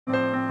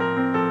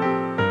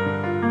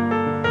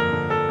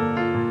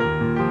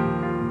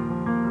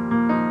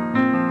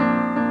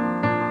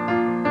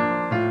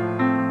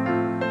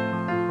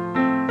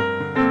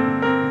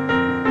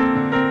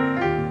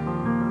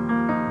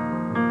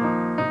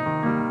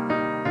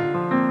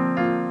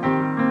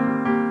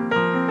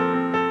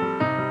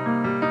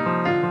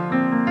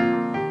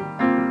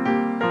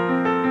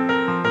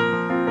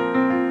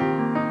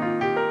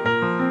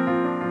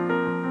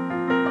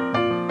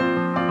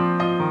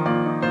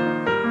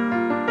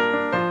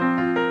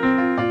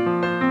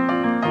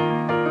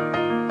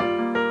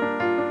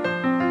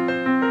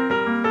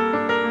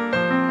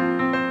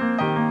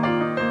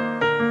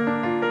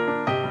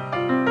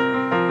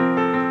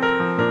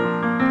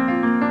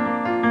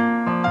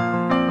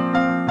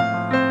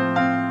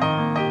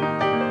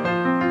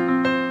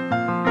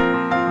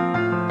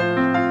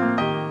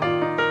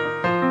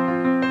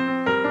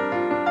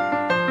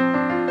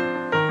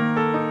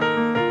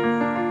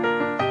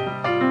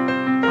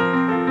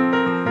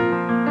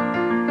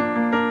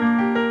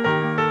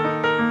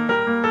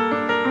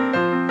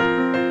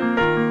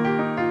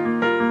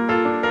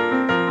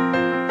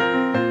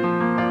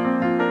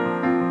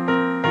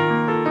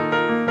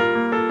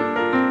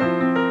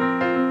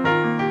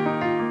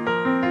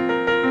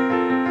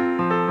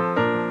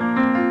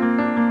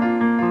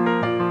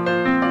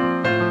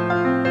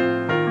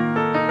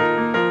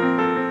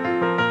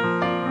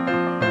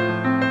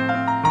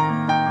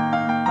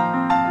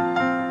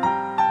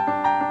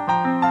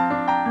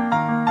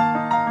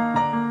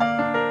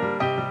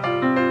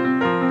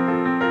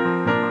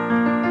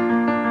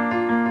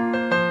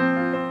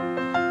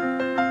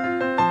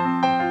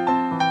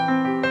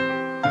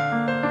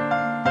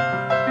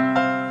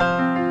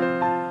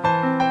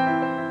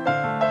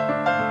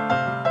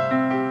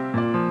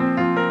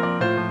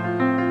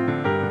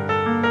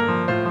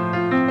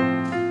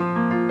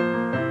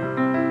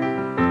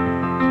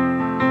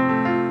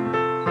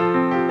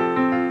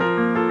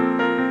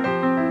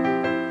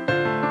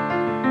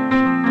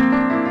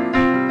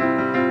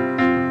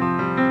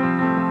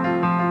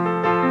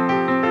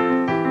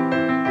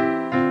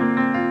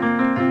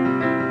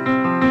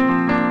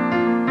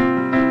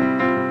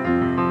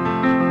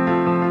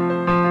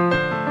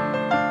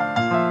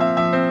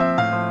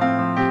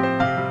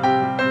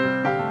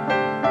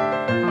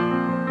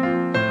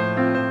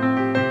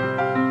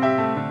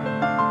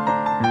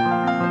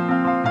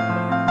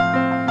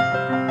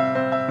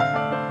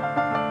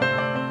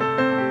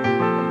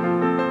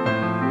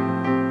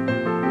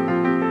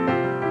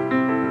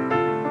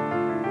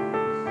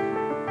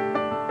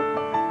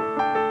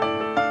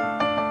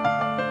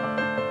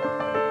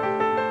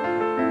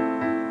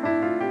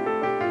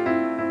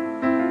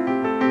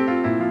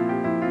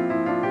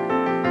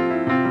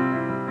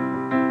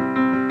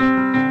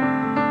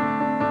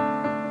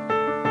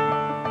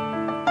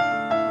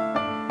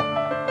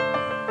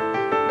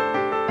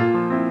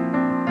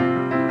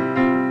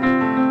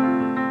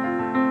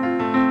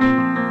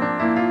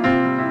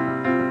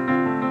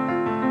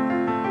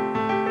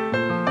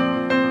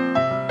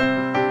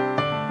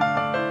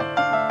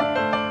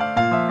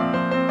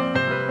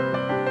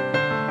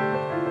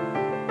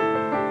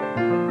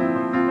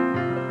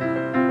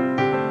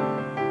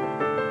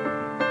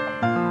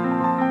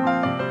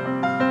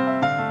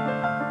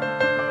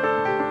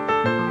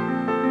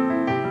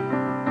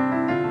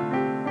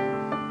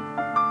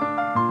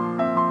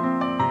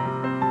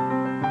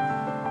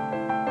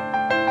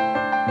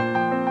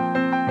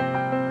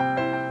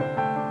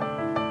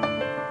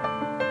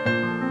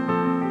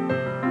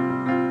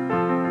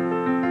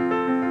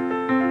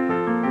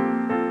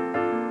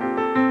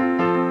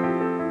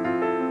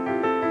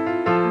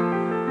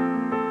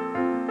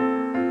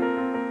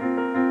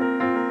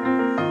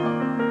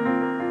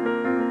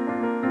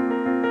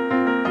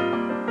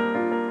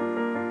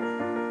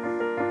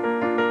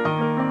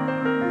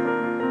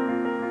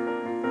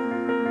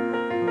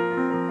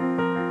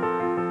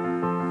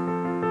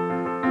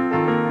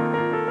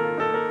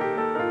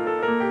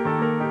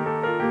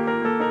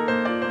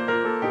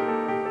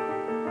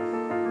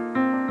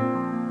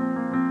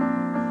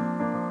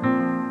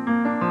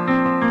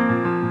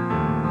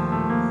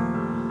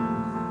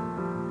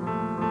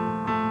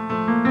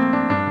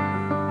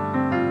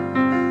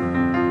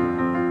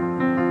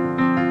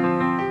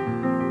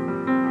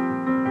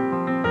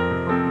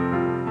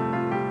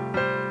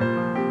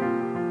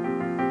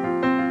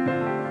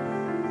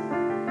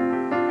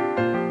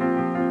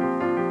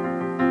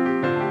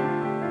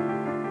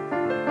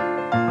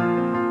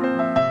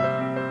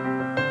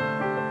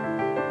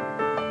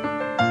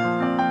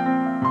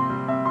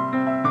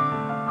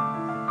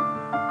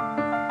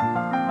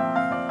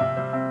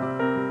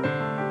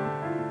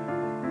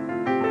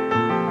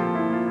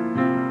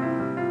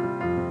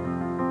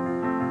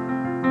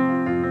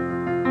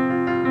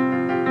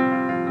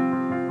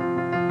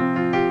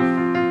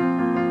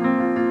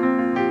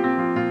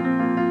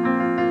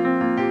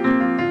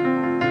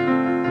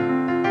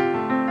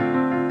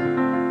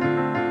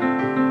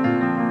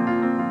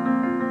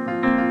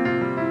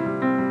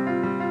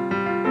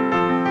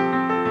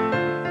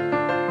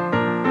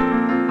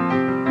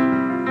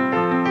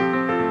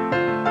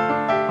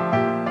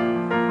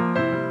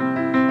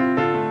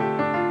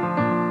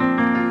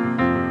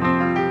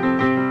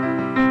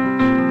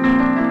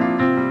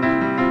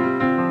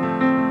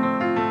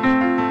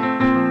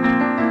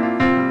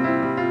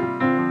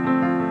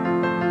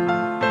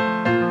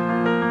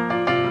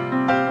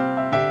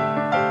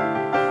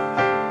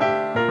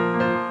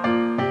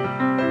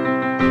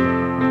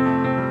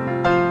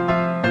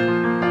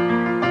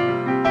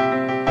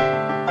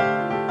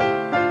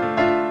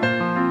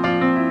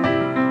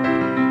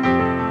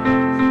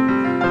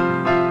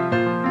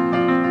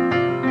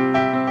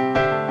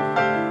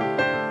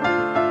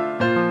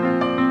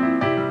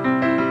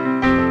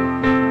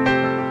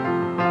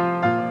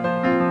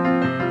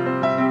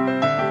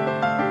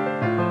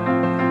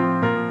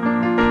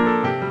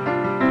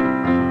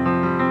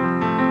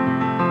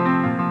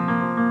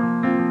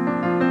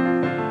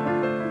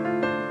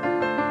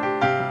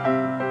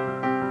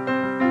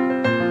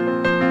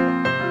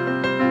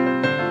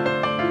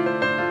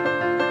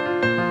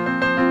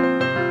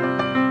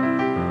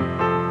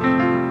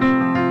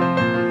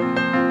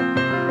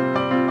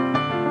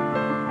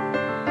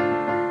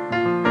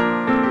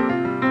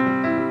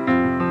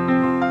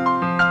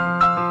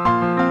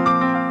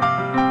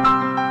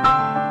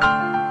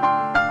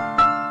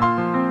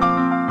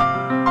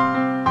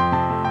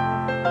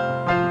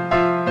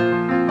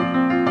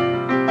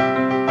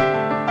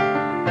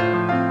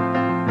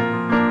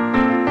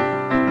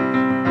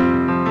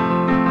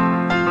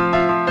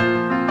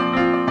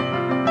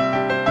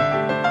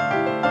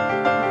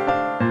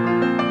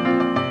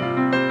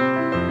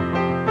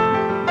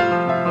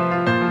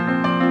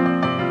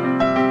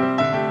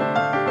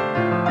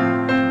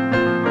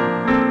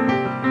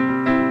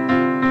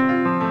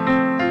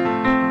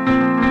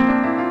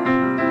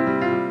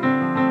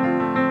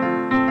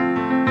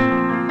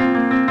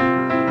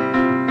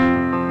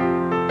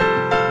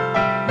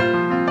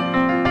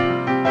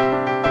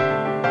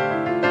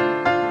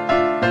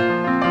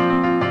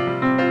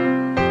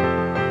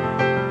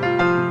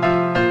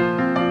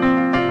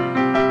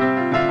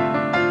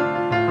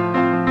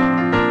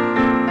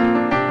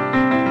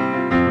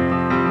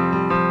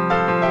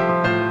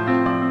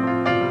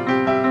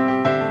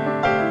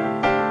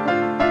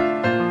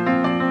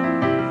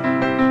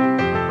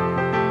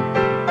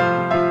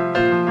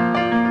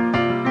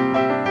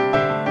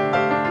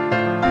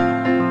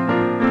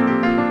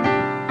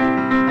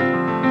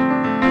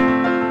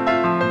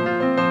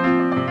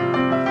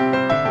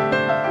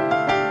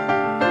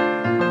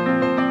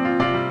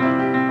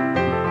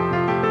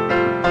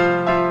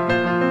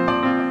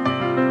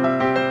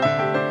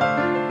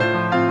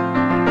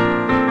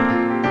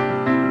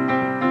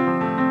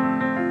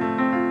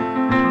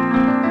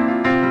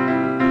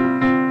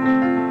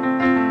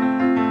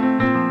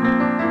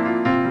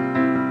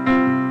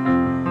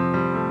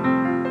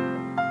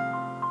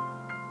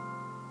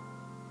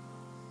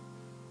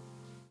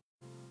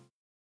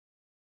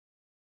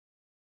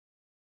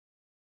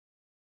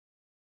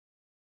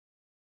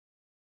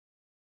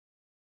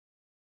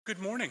Good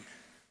morning.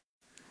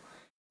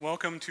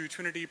 Welcome to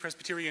Trinity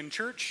Presbyterian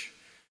Church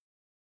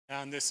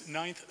on this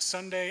 9th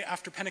Sunday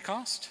after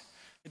Pentecost.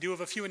 I do have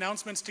a few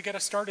announcements to get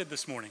us started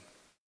this morning.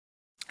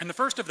 And the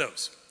first of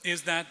those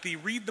is that the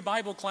Read the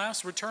Bible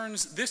class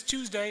returns this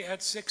Tuesday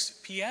at 6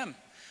 p.m.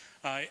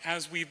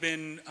 As we've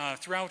been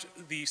throughout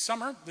the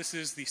summer, this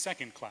is the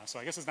second class, so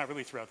I guess it's not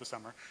really throughout the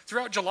summer.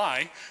 Throughout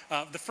July,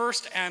 the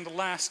first and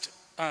last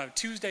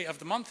Tuesday of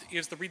the month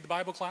is the Read the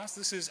Bible class.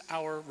 This is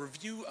our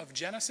review of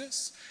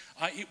Genesis.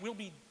 It will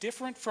be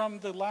different from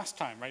the last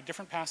time, right?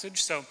 Different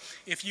passage. So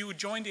if you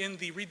joined in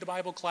the Read the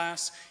Bible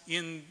class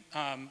in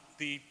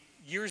the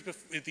year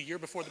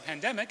before the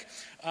pandemic,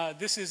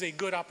 this is a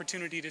good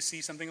opportunity to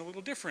see something a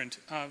little different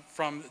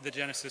from the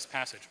Genesis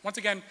passage. Once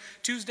again,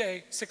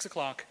 Tuesday, 6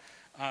 o'clock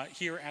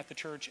here at the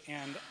church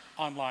and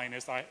online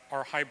as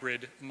our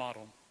hybrid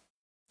model.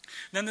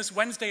 Then this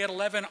Wednesday at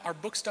 11, our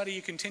book study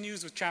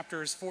continues with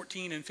chapters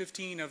 14 and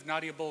 15 of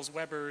Nadia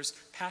Bowles-Weber's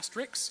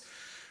Pastrix,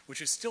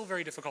 which is still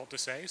very difficult to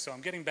say, so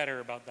I'm getting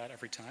better about that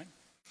every time.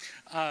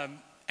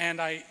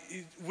 And I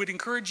would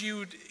encourage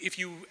you, if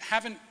you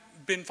haven't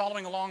been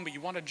following along but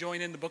you want to join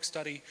in the book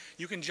study,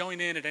 you can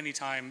join in at any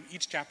time.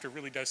 Each chapter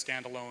really does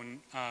stand alone,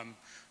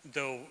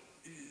 though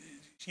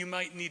you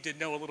might need to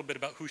know a little bit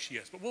about who she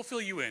is, but we'll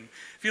fill you in.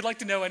 If you'd like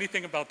to know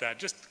anything about that,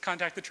 just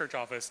contact the church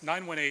office,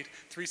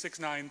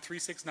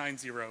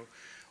 918-369-3690,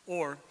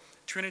 or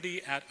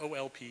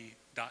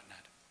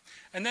trinity@olp.net.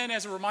 And then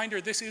as a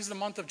reminder, this is the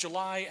month of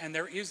July, and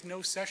there is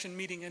no session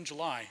meeting in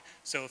July.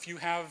 So if you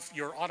have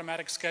your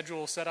automatic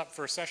schedule set up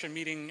for a session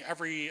meeting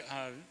every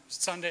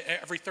Sunday,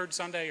 every third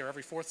Sunday or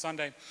every fourth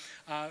Sunday,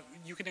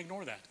 you can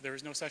ignore that. There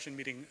is no session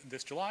meeting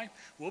this July.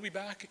 We'll be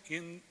back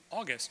in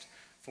August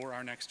for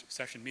our next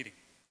session meeting.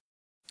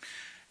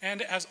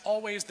 And as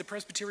always, the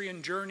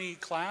Presbyterian Journey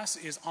class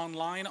is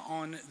online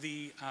on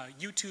the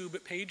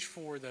YouTube page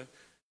for the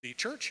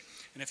church.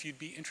 And if you'd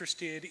be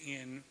interested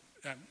in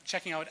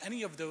checking out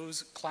any of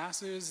those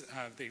classes,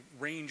 they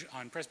range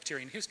on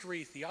Presbyterian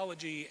history,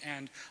 theology,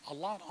 and a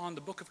lot on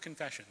the Book of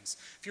Confessions.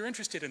 If you're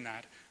interested in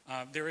that,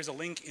 there is a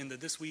link in the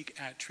This Week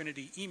at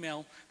Trinity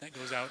email that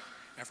goes out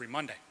every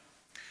Monday.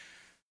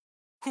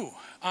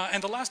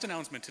 And the last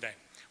announcement today.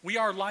 We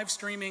are live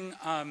streaming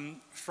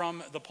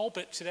from the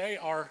pulpit today.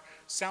 Our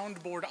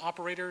soundboard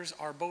operators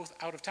are both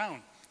out of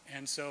town.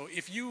 And so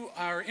if you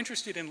are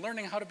interested in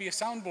learning how to be a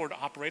soundboard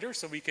operator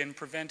so we can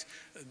prevent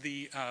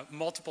the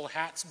multiple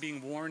hats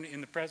being worn in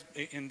the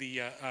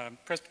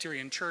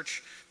Presbyterian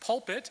Church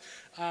pulpit,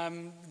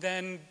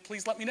 then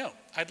please let me know.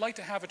 I'd like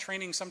to have a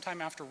training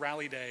sometime after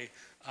Rally Day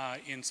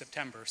in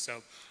September.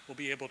 So we'll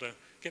be able to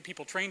get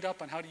people trained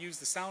up on how to use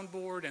the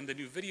soundboard and the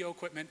new video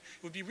equipment.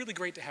 It would be really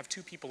great to have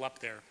 2 people up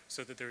there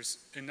so that there's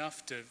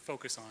enough to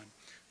focus on.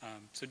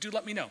 So do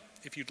let me know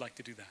if you'd like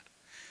to do that.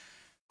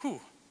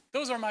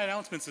 Those are my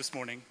announcements this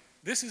morning.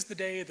 This is the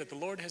day that the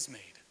Lord has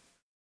made.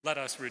 Let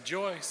us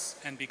rejoice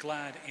and be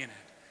glad in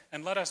it,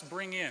 and let us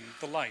bring in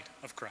the light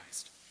of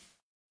Christ.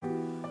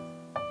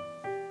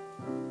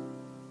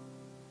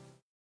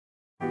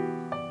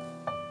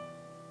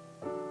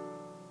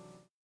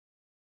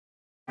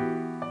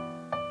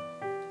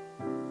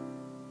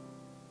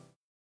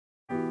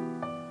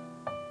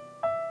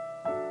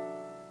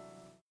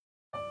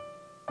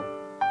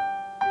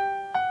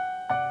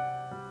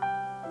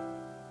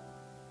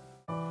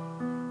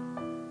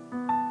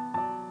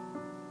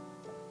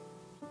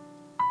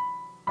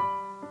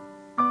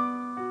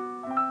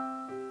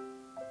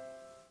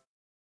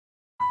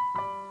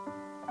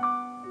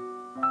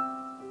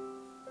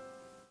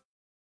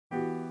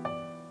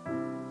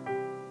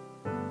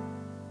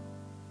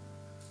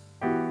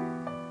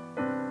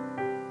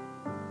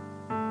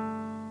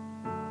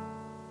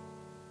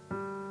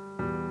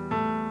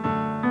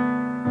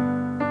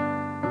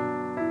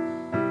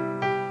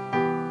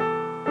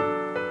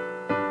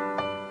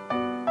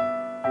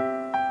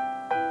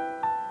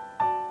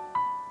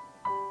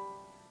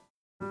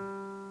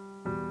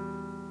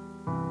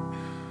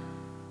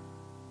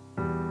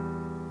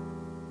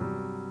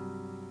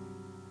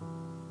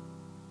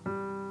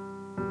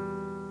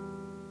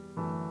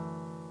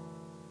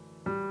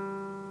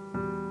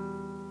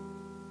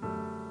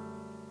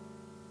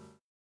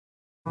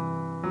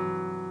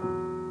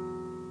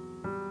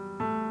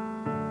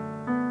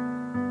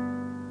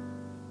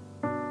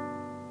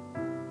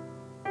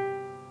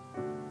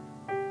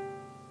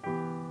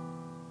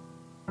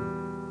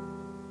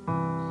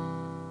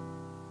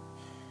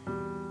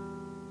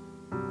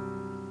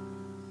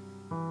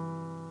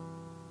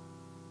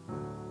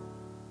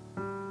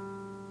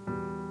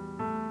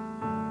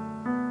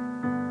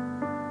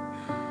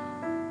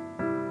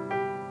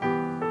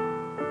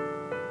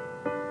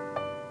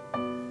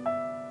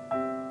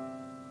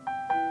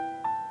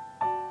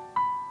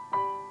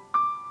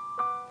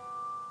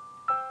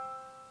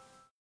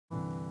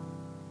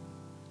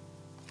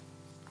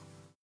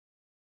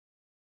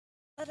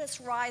 Let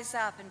us rise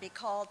up and be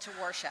called to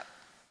worship.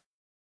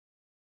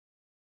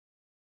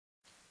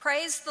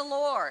 Praise the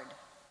Lord.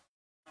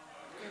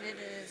 Good it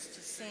is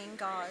to sing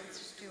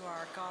God's to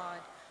our God,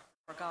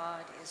 for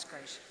God is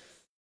gracious.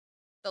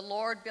 The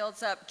Lord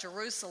builds up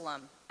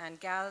Jerusalem and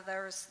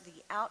gathers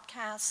the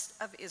outcasts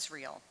of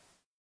Israel.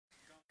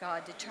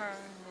 God determines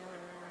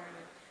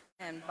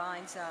and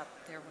binds up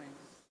their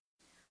wounds.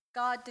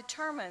 God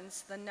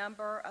determines the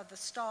number of the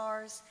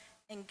stars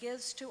and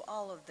gives to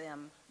all of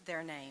them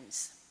their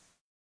names.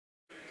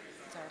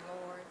 Is our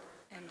Lord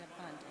and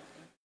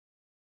abundantly.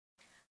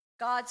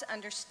 God's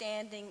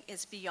understanding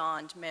is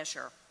beyond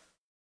measure.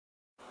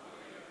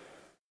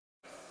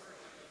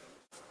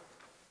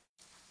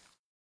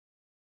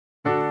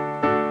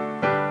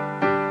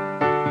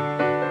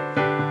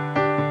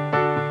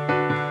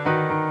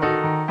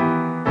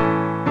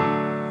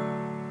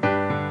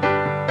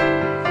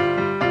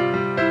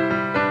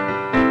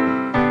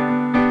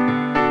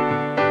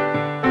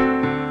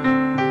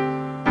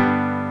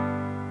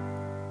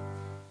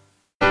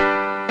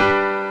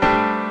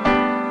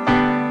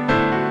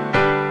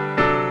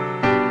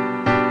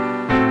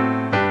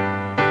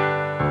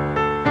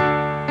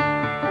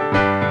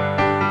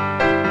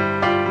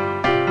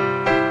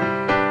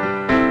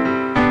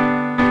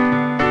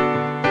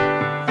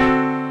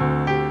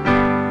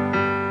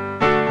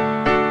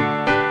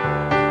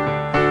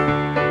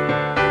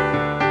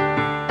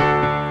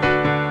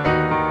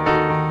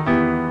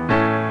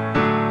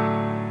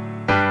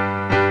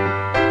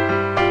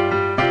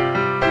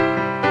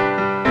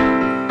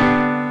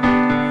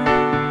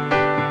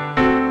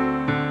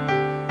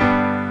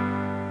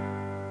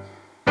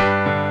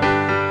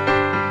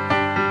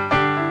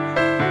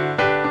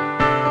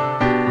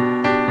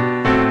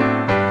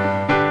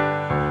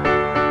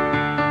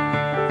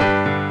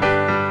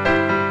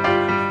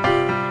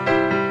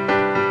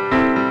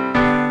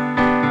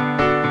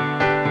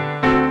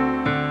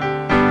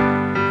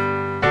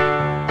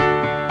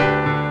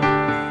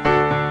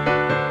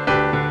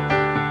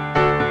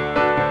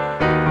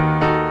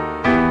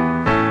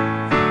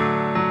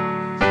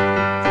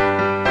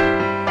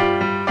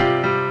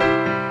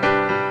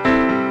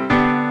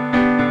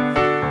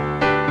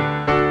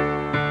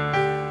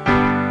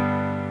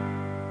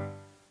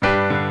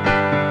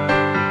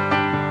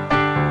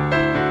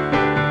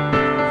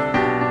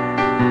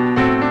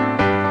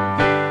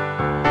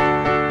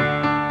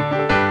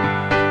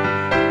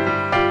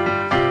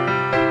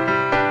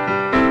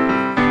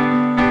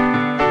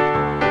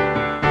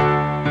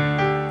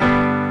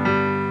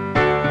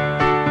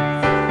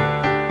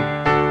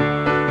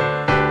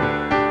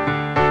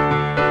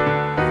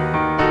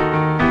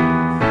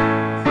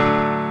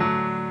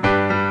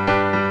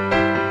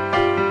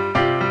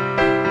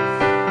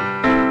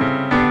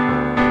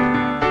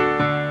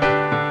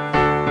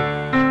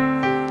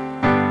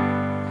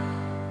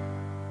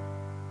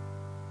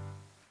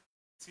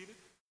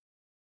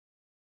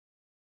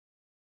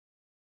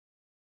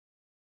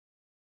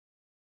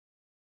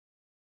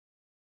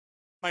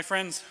 My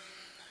friends,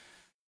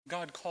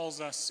 God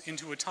calls us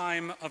into a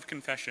time of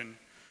confession,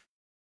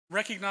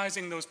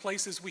 recognizing those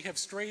places we have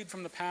strayed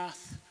from the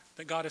path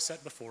that God has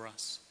set before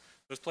us,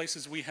 those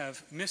places we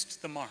have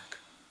missed the mark.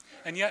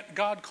 And yet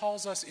God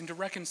calls us into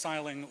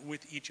reconciling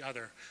with each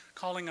other,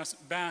 calling us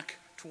back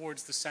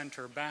towards the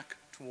center, back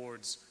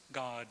towards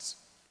God's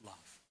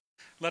love.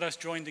 Let us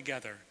join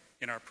together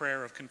in our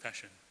prayer of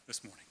confession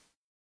this morning.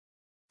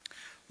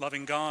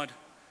 Loving God,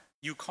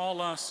 you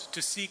call us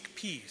to seek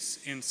peace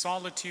in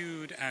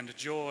solitude and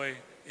joy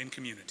in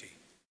community.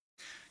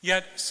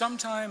 Yet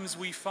sometimes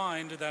we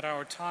find that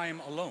our time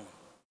alone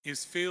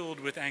is filled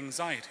with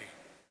anxiety,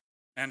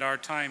 and our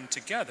time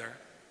together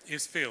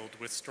is filled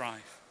with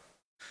strife.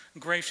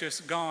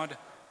 Gracious God,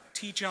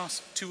 teach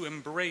us to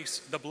embrace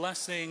the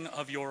blessing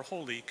of your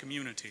holy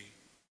community.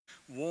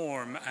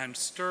 Warm and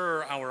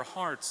stir our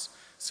hearts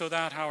so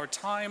that our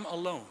time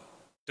alone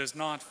does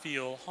not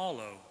feel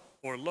hollow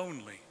or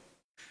lonely,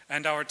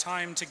 and our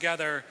time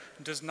together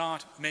does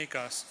not make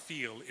us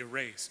feel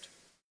erased.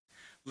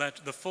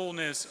 Let the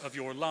fullness of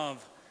your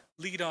love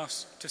lead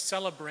us to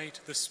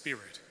celebrate the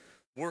Spirit,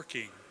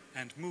 working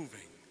and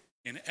moving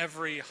in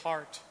every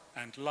heart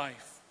and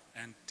life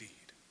and deed.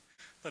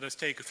 Let us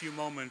take a few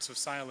moments of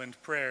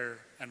silent prayer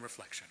and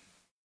reflection.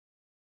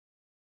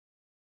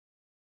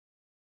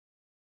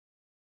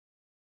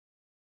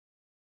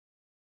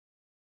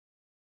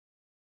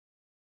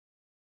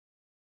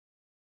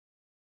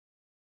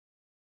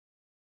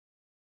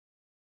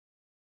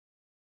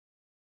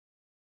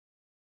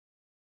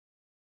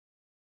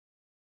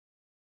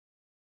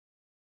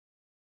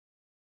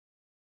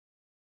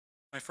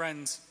 My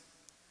friends,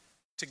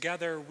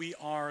 together we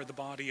are the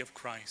body of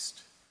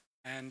Christ,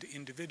 and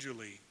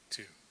individually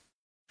too.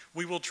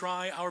 We will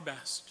try our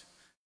best.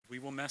 We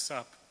will mess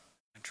up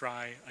and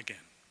try again.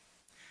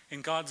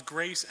 In God's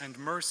grace and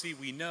mercy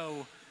we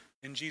know,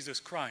 in Jesus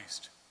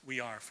Christ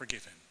we are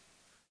forgiven.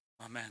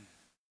 Amen.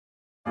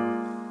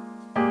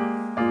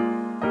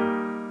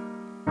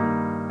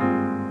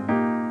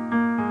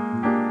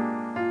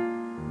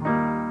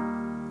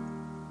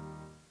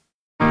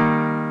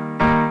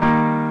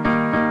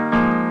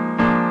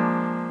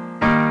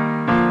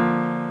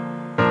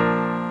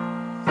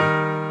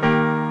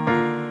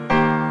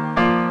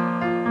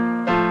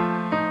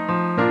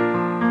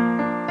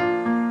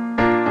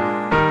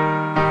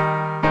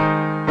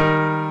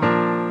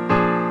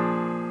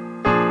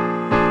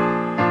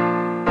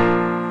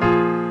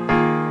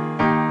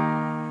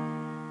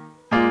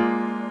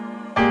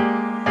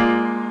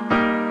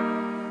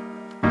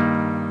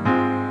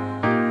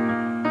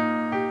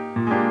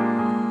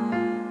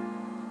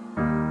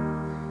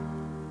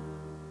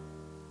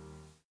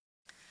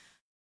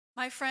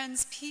 My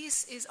friends,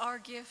 peace is our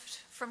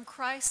gift from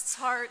Christ's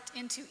heart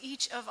into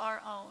each of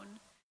our own.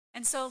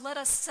 And so let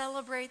us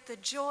celebrate the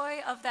joy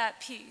of that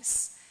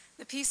peace.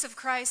 The peace of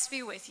Christ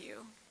be with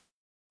you.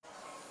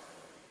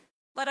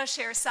 Let us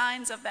share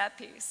signs of that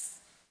peace.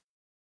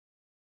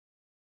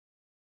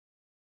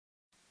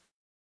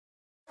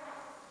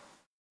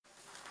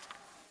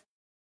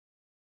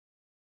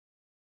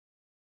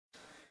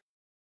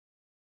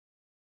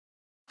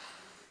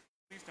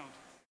 Please don't.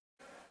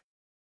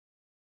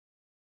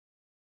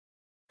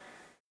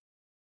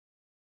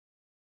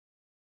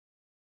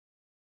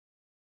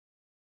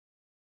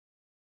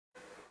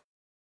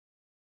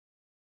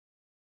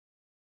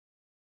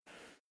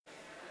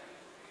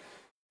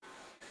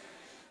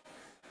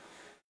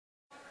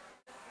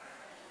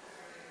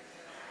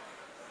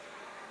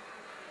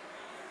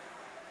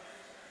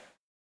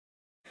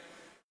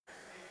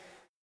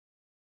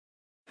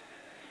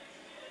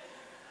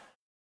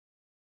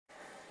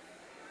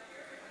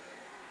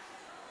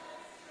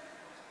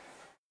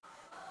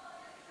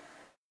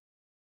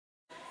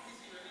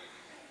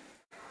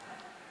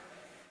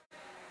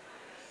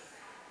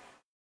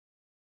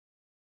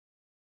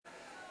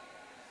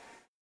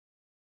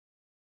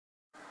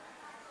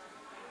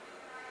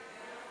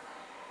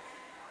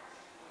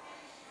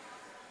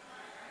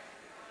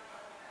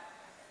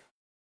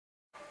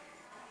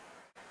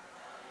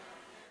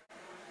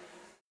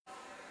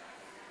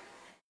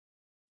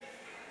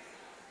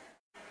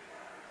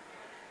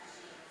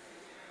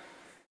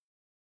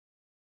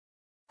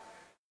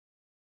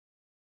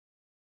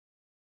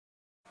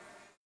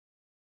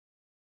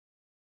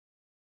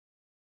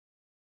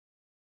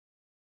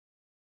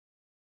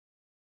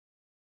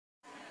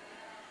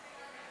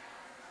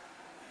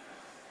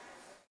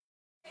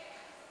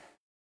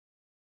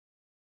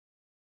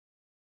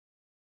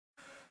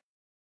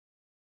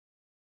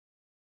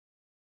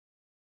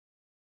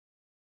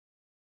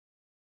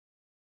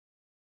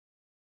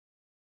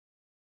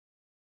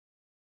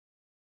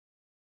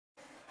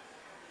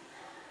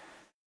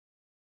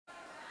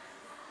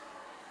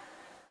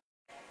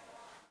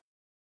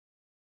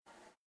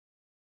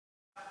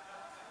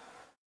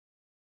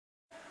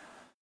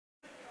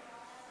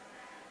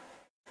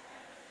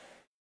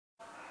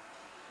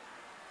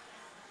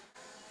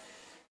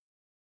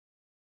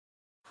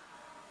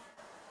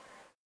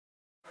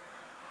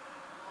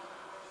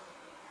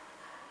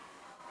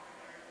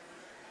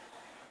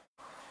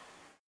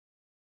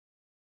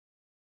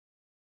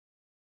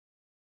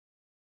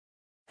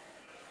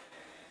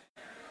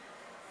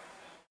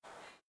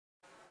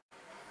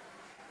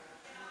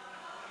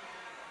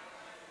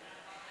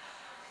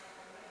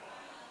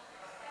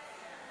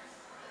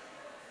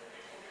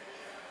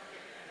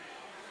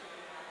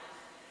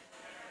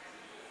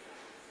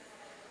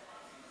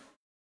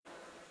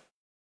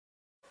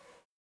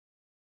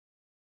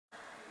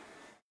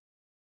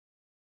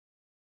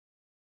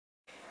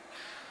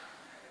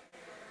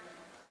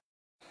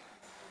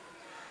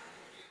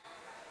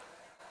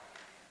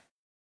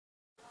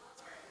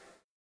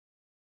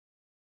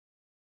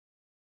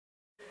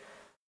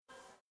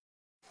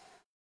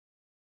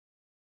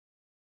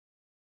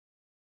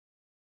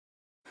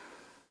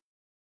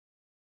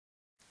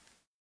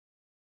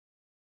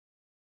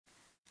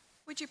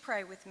 Would you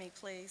pray with me,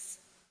 please?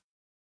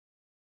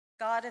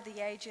 God of the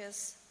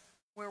ages,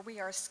 where we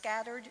are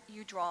scattered,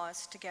 you draw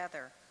us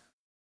together.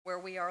 Where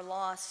we are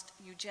lost,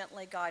 you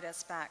gently guide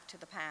us back to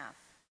the path.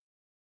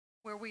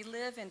 Where we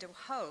live into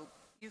hope,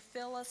 you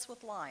fill us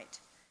with light.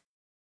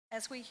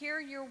 As we hear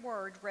your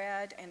word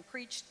read and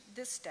preached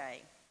this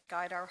day,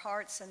 guide our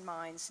hearts and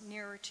minds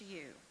nearer to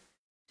you,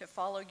 to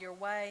follow your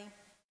way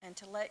and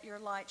to let your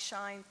light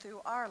shine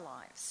through our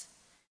lives.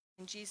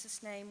 In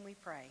Jesus' name we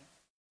pray.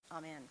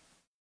 Amen.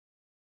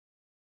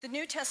 The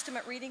New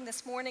Testament reading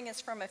this morning is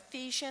from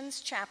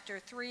Ephesians chapter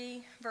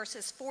 3,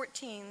 verses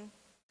 14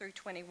 through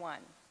 21.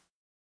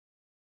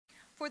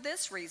 For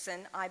this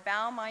reason, I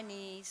bow my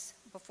knees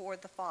before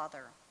the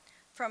Father,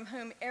 from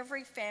whom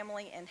every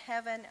family in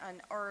heaven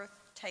and earth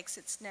takes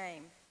its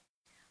name.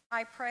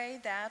 I pray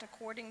that,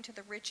 according to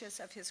the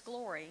riches of his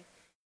glory,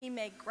 he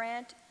may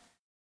grant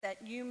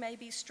that you may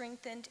be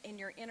strengthened in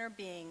your inner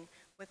being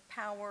with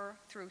power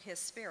through his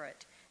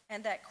Spirit,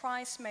 and that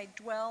Christ may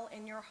dwell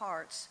in your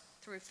hearts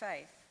through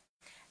faith,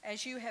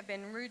 as you have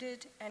been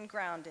rooted and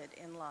grounded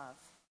in love.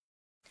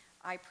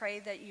 I pray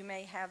that you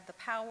may have the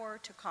power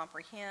to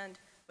comprehend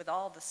with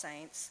all the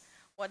saints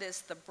what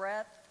is the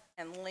breadth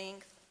and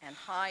length and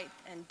height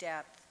and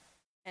depth,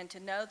 and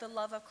to know the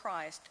love of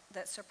Christ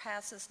that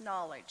surpasses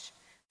knowledge,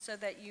 so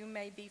that you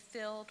may be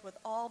filled with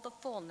all the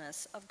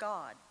fullness of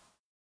God.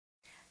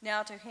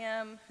 Now to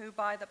him who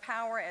by the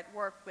power at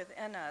work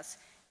within us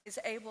is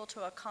able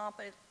to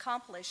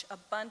accomplish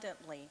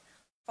abundantly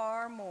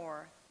far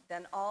more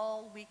than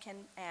all we can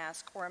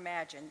ask or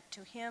imagine,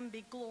 to him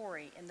be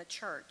glory in the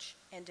church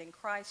and in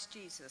Christ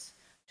Jesus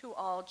to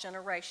all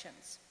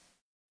generations,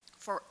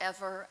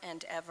 forever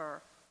and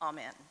ever.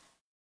 Amen.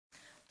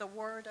 The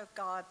word of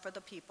God for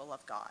the people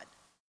of God.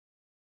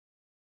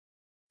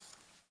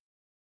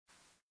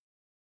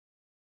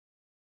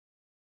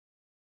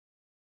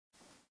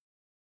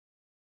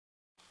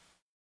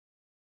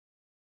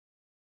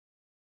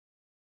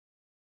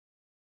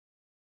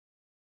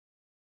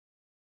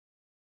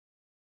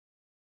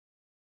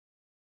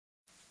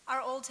 Our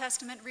Old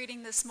Testament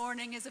reading this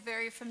morning is a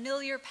very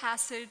familiar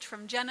passage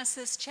from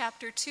Genesis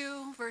chapter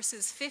 2,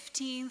 verses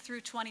 15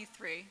 through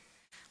 23.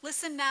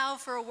 Listen now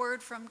for a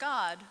word from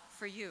God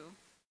for you.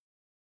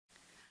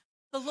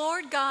 The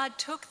Lord God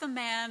took the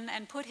man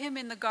and put him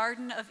in the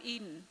Garden of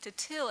Eden to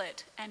till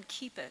it and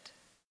keep it.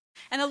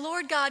 And the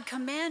Lord God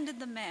commanded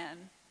the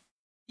man,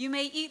 "You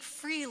may eat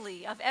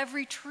freely of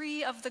every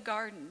tree of the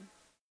garden,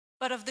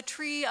 but of the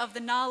tree of the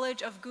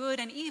knowledge of good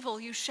and evil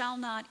you shall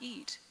not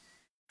eat.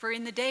 For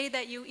in the day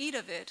that you eat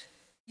of it,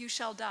 you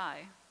shall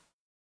die."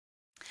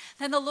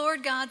 Then the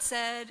Lord God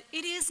said,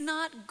 "It is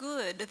not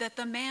good that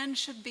the man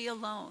should be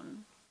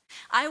alone.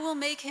 I will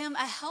make him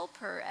a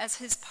helper as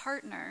his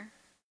partner."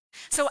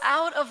 So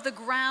out of the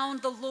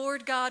ground the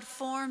Lord God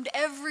formed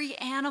every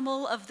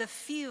animal of the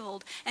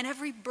field and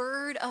every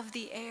bird of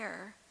the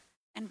air,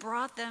 and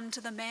brought them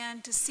to the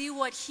man to see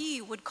what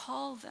he would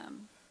call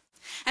them.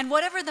 And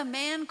whatever the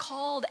man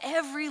called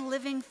every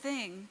living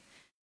thing,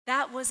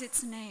 that was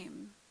its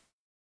name.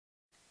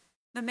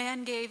 The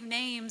man gave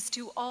names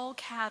to all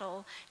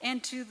cattle,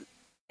 and to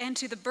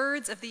the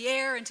birds of the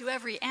air, and to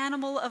every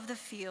animal of the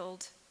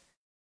field.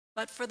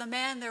 But for the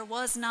man there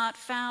was not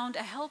found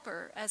a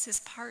helper as his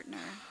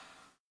partner.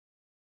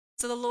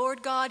 So the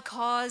Lord God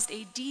caused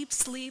a deep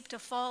sleep to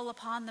fall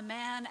upon the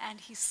man, and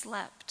he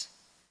slept.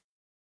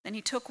 Then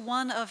he took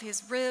one of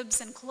his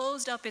ribs and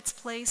closed up its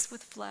place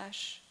with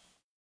flesh.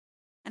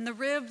 And the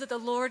rib that the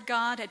Lord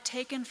God had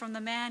taken from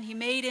the man he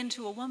made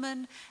into a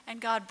woman,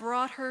 and God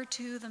brought her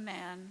to the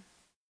man.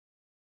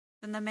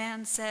 Then the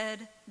man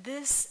said,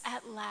 "This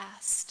at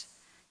last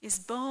is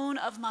bone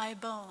of my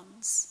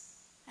bones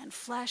and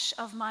flesh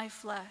of my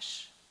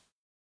flesh.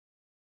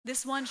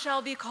 This one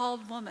shall be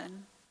called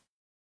woman,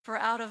 for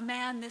out of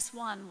man this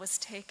one was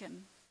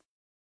taken."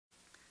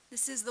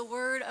 This is the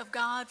word of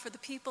God for the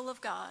people of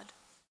God.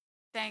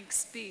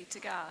 Thanks be to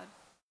God.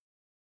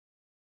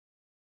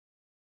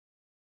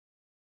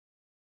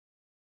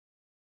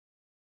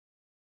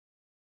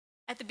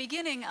 At the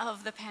beginning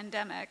of the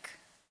pandemic,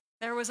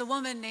 there was a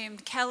woman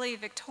named Kelly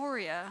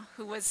Victoria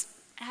who was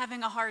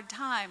having a hard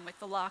time with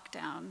the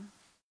lockdown.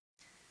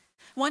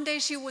 One day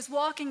she was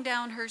walking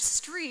down her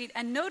street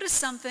and noticed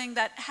something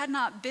that had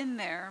not been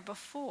there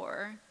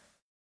before.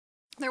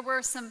 There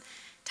were some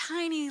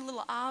tiny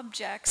little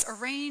objects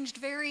arranged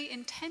very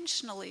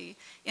intentionally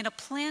in a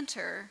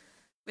planter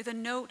with a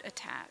note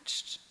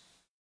attached.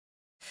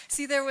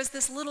 See, there was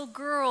this little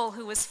girl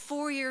who was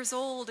 4 years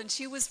old, and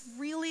she was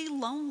really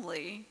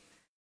lonely.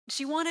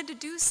 She wanted to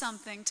do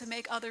something to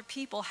make other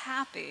people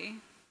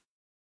happy.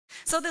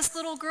 So this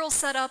little girl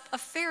set up a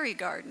fairy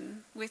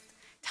garden with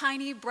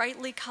tiny,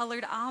 brightly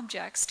colored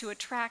objects to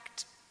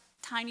attract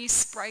tiny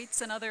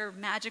sprites and other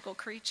magical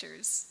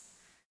creatures.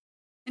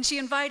 And she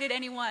invited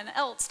anyone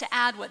else to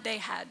add what they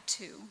had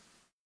too.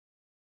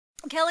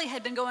 Kelly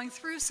had been going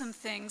through some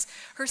things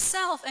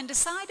herself and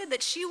decided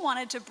that she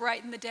wanted to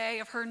brighten the day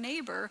of her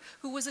neighbor,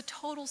 who was a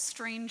total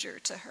stranger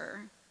to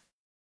her.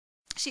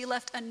 She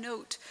left a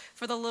note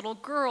for the little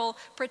girl,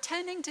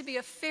 pretending to be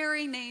a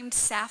fairy named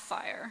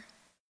Sapphire.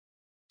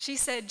 She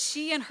said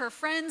she and her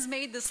friends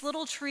made this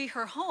little tree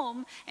her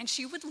home, and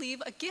she would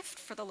leave a gift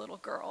for the little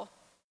girl.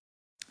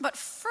 But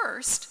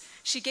first,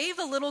 she gave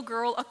the little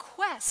girl a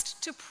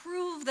quest to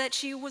prove that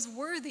she was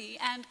worthy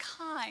and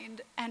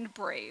kind and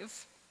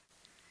brave.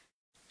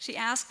 She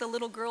asked the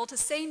little girl to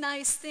say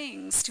nice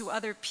things to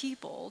other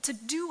people, to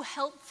do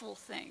helpful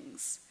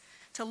things,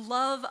 to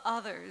love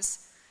others,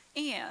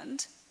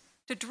 and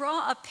to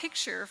draw a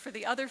picture for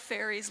the other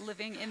fairies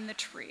living in the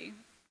tree.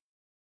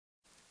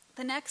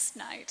 The next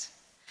night,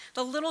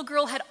 the little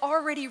girl had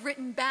already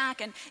written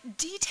back and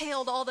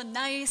detailed all the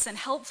nice and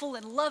helpful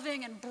and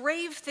loving and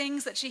brave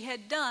things that she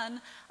had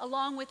done,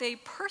 along with a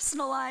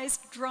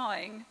personalized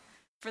drawing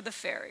for the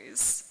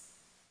fairies.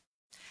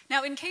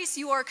 Now, in case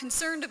you are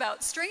concerned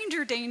about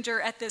stranger danger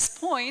at this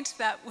point,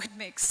 that would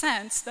make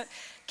sense, but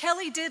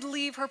Kelly did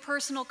leave her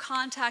personal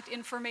contact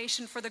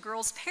information for the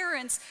girl's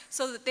parents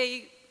so that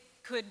they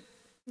could,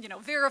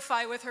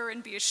 verify with her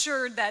and be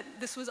assured that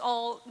this was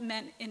all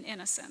meant in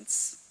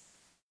innocence.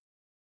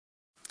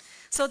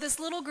 So this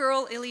little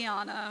girl,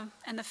 Ileana,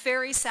 and the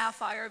fairy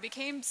Sapphire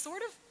became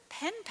sort of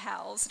pen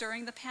pals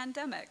during the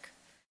pandemic.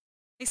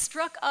 They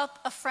struck up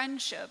a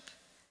friendship,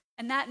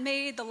 and that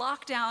made the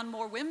lockdown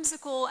more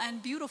whimsical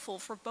and beautiful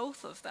for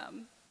both of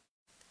them.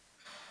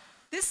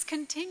 This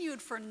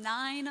continued for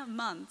 9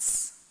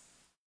 months.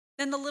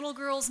 Then the little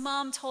girl's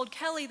mom told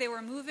Kelly they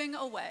were moving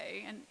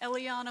away, and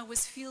Ileana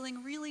was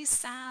feeling really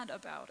sad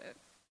about it.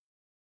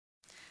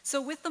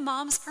 So with the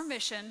mom's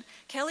permission,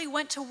 Kelly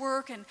went to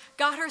work and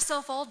got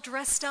herself all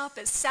dressed up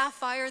as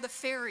Sapphire the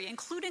fairy,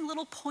 including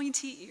little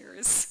pointy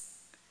ears.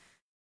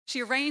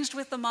 She arranged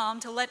with the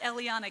mom to let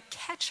Ileana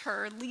catch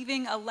her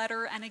leaving a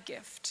letter and a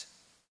gift.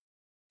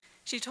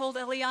 She told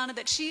Ileana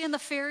that she and the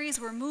fairies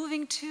were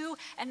moving too,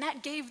 and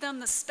that gave them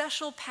the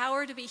special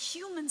power to be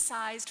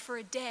human-sized for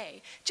a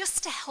day,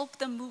 just to help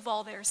them move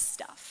all their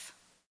stuff.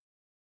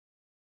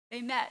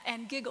 They met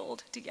and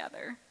giggled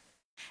together.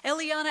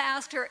 Ileana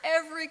asked her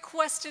every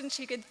question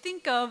she could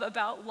think of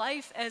about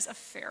life as a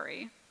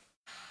fairy.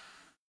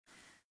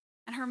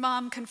 And her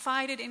mom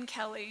confided in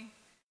Kelly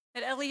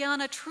that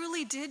Eliana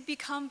truly did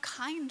become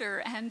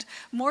kinder and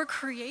more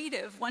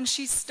creative when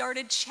she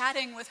started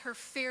chatting with her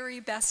fairy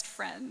best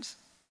friend.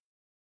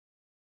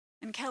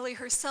 And Kelly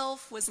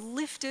herself was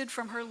lifted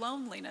from her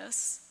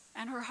loneliness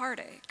and her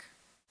heartache.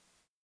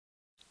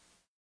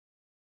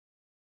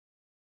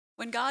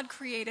 When God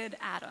created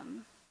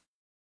Adam,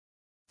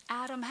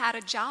 Adam had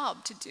a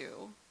job to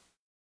do.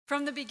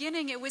 From the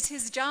beginning, it was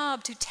his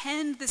job to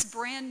tend this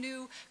brand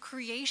new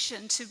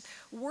creation, to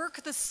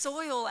work the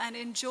soil and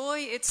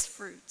enjoy its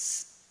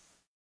fruits.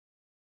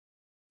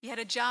 He had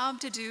a job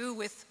to do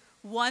with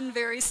one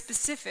very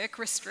specific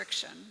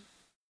restriction.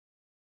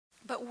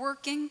 But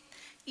working,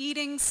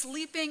 eating,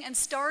 sleeping, and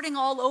starting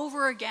all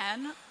over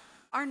again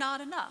are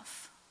not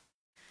enough.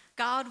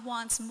 God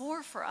wants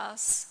more for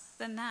us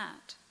than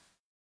that.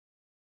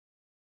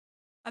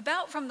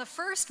 About from the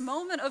first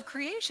moment of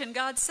creation,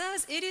 God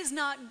says it is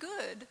not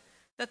good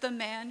that the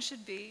man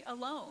should be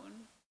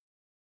alone.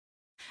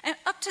 And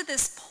up to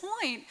this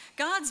point,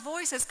 God's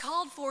voice has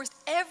called forth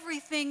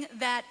everything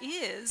that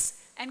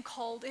is and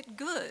called it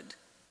good.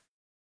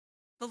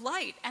 The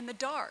light and the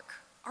dark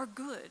are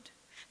good.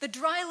 The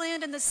dry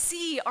land and the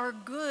sea are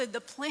good.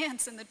 The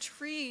plants and the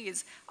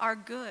trees are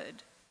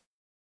good.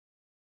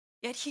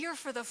 Yet here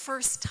for the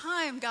first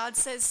time, God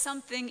says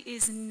something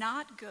is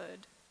not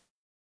good.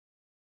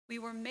 We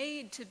were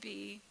made to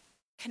be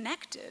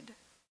connected,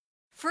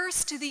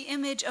 first to the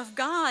image of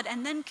God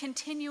and then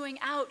continuing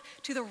out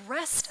to the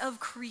rest of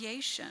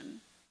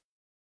creation.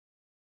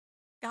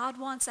 God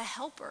wants a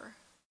helper,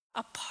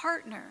 a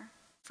partner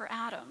for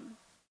Adam.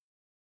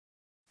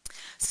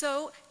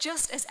 So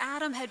just as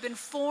Adam had been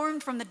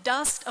formed from the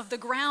dust of the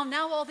ground,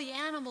 now all the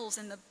animals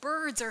and the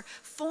birds are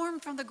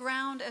formed from the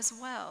ground as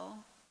well.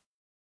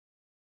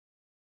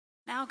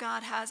 Now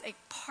God has a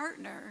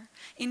partner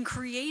in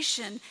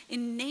creation,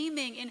 in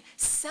naming, in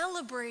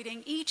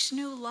celebrating each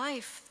new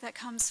life that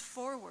comes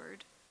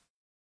forward.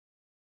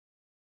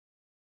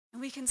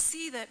 And we can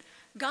see that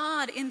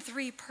God in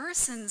three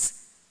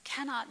persons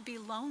cannot be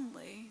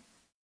lonely.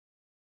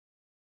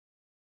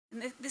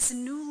 And this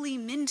newly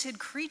minted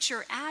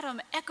creature,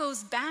 Adam,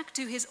 echoes back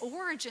to his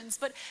origins,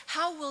 but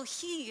how will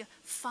he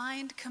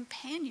find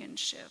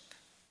companionship?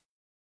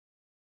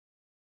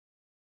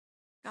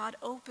 God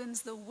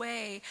opens the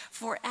way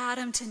for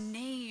Adam to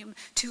name,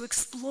 to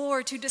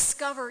explore, to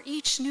discover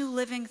each new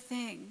living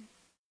thing,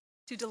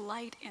 to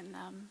delight in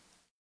them.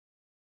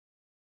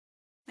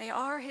 They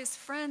are his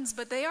friends,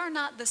 but they are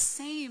not the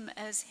same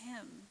as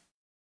him.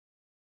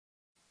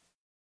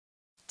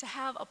 To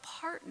have a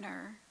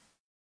partner,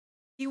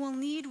 you will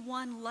need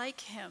one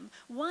like him,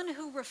 one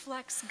who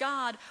reflects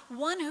God,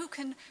 one who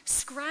can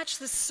scratch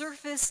the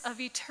surface of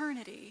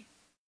eternity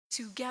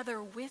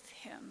together with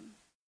him.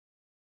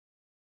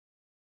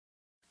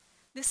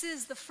 This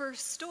is the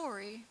first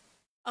story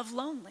of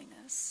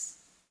loneliness.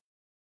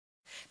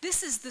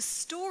 This is the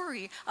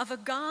story of a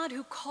God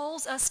who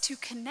calls us to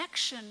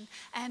connection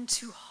and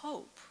to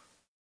hope.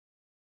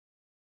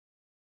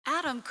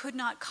 Adam could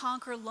not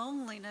conquer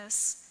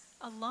loneliness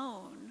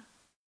alone.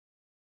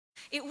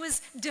 It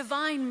was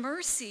divine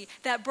mercy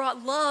that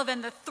brought love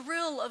and the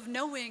thrill of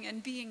knowing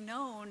and being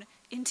known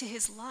into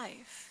his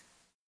life.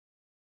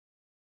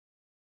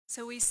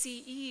 So we see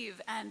Eve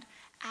and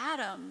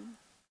Adam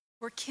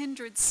were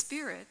kindred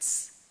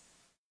spirits,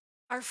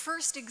 our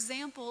first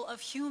example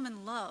of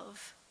human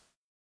love,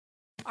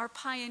 our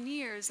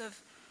pioneers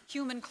of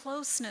human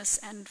closeness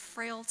and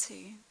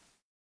frailty.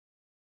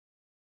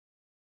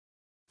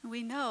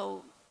 We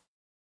know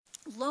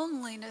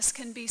loneliness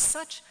can be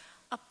such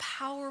a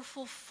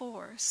powerful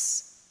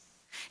force.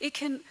 It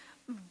can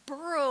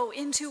burrow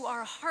into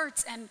our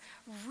hearts and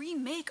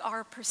remake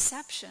our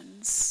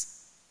perceptions.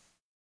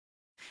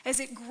 As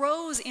it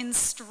grows in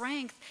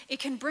strength, it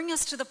can bring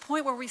us to the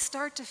point where we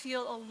start to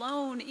feel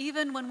alone,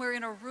 even when we're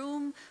in a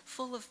room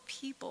full of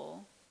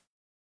people,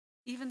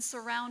 even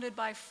surrounded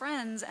by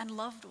friends and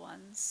loved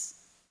ones.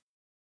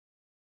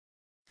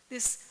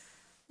 This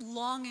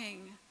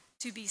longing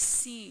to be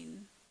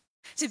seen,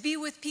 to be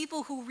with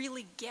people who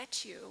really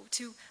get you,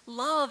 to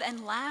love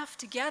and laugh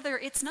together,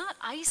 it's not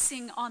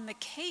icing on the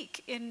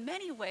cake in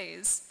many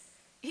ways.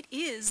 It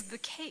is the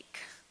cake.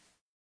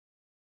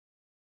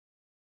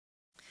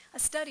 A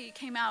study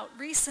came out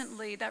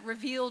recently that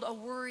revealed a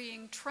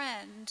worrying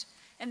trend,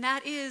 and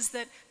that is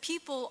that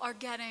people are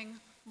getting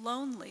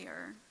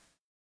lonelier.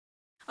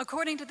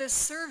 According to this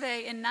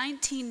survey in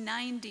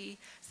 1990,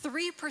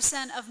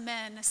 3% of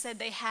men said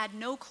they had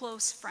no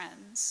close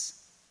friends.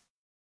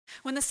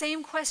 When the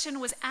same question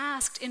was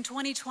asked in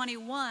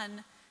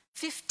 2021,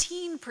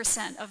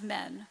 15% of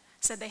men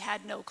said they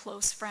had no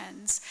close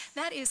friends.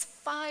 That is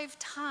 5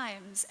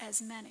 times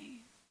as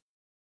many.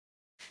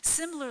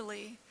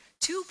 Similarly,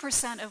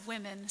 2% of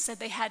women said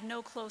they had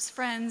no close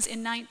friends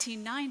in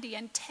 1990,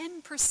 and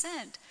 10%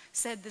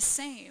 said the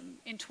same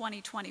in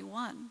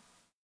 2021.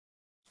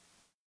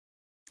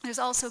 There's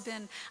also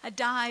been a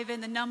dive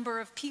in the number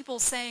of people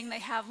saying they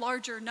have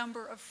larger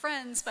number of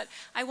friends, but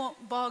I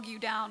won't bog you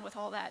down with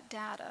all that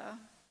data.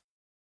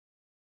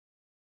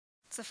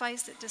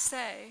 Suffice it to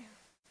say,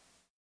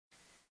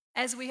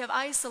 as we have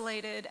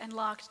isolated and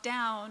locked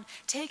down,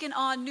 taken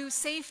on new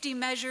safety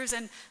measures,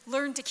 and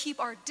learned to keep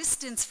our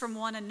distance from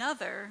one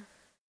another,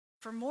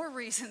 for more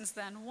reasons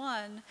than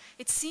one,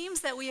 it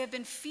seems that we have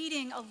been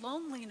feeding a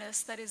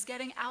loneliness that is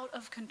getting out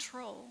of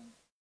control.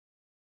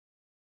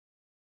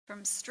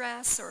 From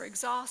stress or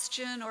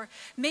exhaustion, or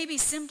maybe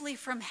simply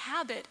from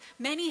habit,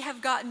 many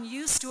have gotten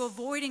used to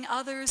avoiding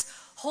others,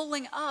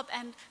 holding up,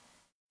 and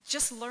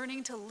just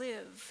learning to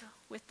live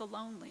with the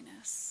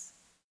loneliness.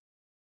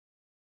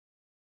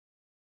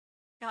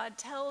 God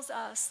tells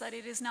us that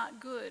it is not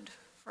good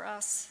for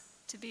us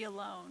to be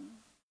alone.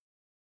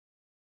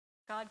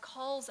 God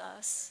calls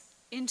us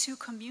into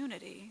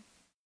community.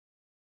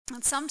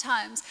 And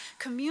sometimes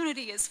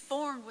community is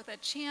formed with a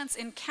chance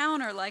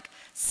encounter like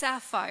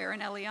Sapphire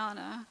and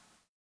Eliana.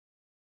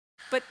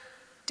 But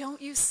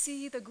don't you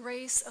see the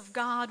grace of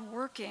God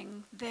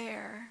working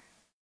there?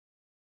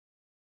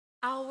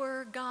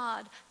 Our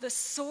God, the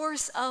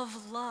source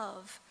of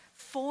love,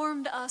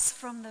 formed us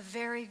from the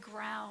very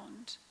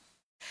ground.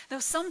 Though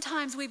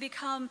sometimes we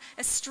become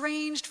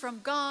estranged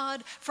from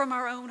God, from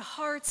our own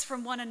hearts,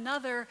 from one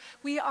another,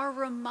 we are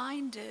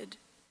reminded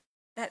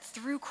that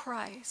through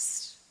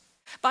Christ,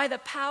 by the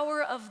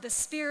power of the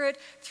Spirit,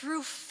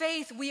 through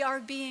faith, we are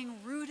being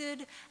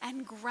rooted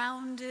and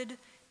grounded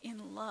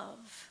in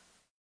love.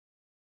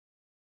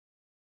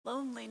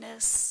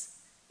 Loneliness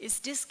is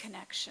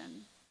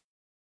disconnection,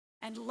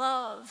 and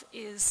love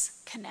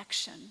is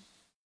connection.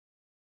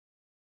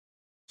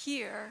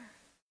 Here,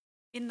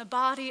 in the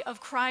body of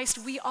Christ,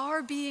 we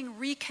are being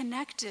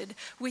reconnected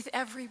with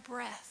every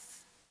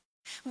breath,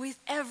 with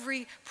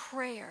every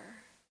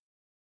prayer,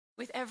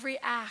 with every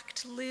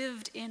act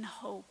lived in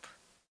hope.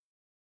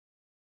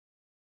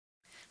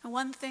 And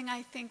one thing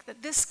I think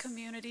that this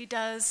community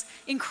does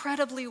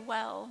incredibly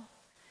well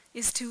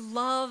is to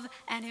love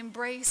and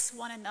embrace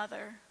one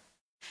another,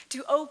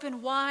 to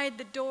open wide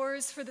the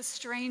doors for the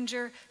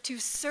stranger, to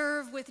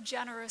serve with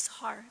generous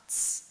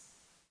hearts.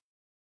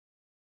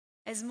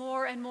 As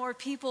more and more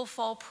people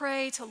fall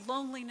prey to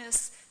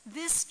loneliness,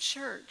 this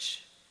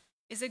church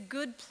is a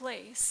good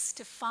place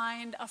to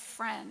find a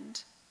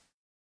friend.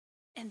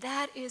 And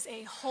that is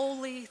a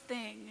holy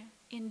thing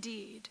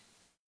indeed.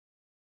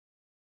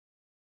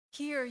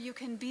 Here you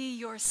can be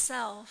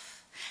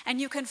yourself, and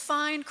you can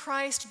find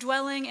Christ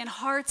dwelling in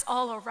hearts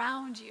all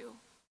around you.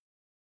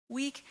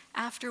 Week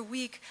after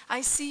week,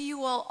 I see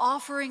you all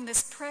offering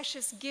this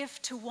precious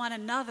gift to one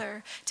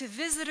another, to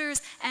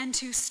visitors and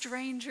to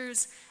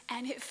strangers,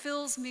 and it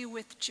fills me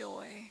with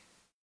joy.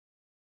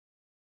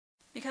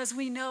 Because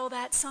we know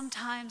that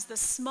sometimes the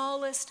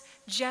smallest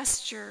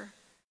gesture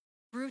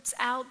roots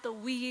out the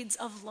weeds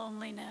of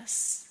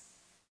loneliness.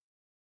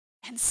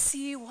 And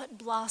see what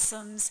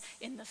blossoms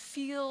in the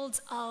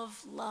fields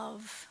of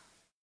love.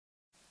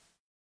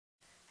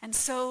 And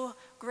so,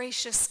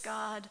 gracious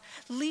God,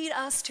 lead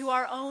us to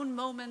our own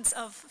moments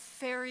of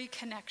fairy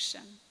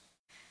connection,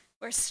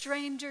 where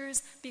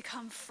strangers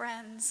become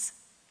friends,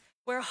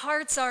 where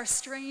hearts are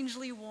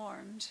strangely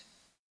warmed,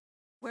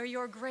 where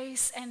your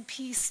grace and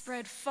peace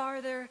spread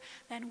farther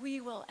than we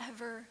will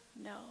ever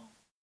know.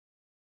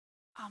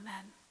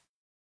 Amen.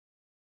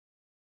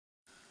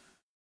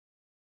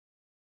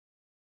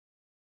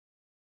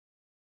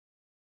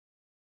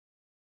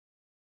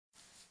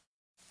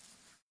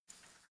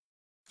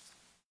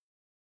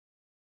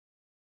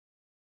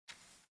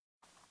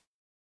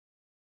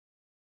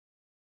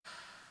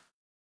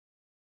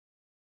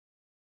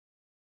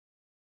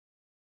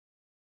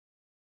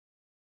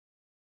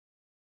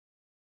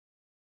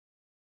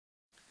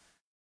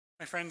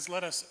 My friends,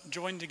 let us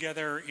join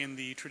together in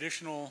the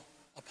traditional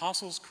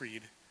Apostles'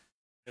 Creed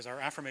as our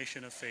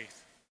affirmation of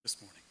faith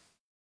this morning.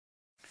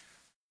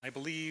 I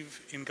believe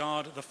in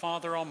God the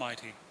Father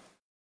Almighty,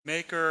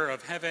 maker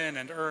of heaven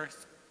and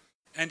earth,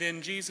 and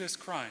in Jesus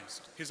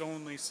Christ, his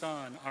only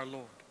Son, our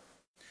Lord,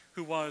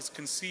 who was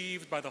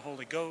conceived by the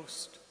Holy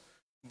Ghost,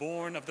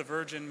 born of the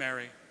Virgin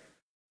Mary,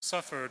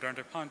 suffered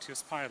under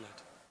Pontius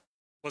Pilate,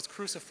 was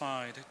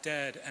crucified,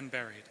 dead, and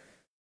buried.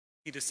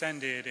 He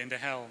descended into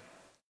hell.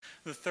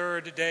 The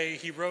third day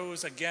he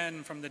rose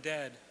again from the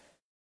dead.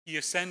 He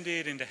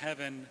ascended into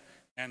heaven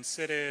and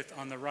sitteth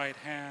on the right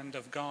hand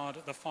of God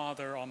the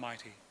Father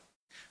Almighty.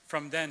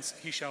 From thence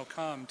he shall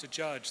come to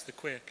judge the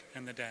quick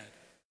and the dead.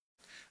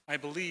 I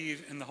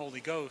believe in the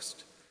Holy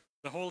Ghost,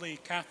 the holy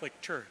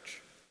Catholic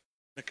Church,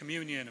 the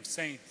communion of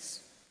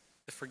saints,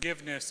 the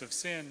forgiveness of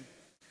sin,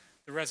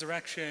 the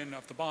resurrection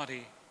of the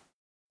body,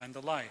 and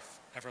the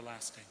life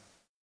everlasting.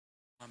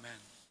 Amen.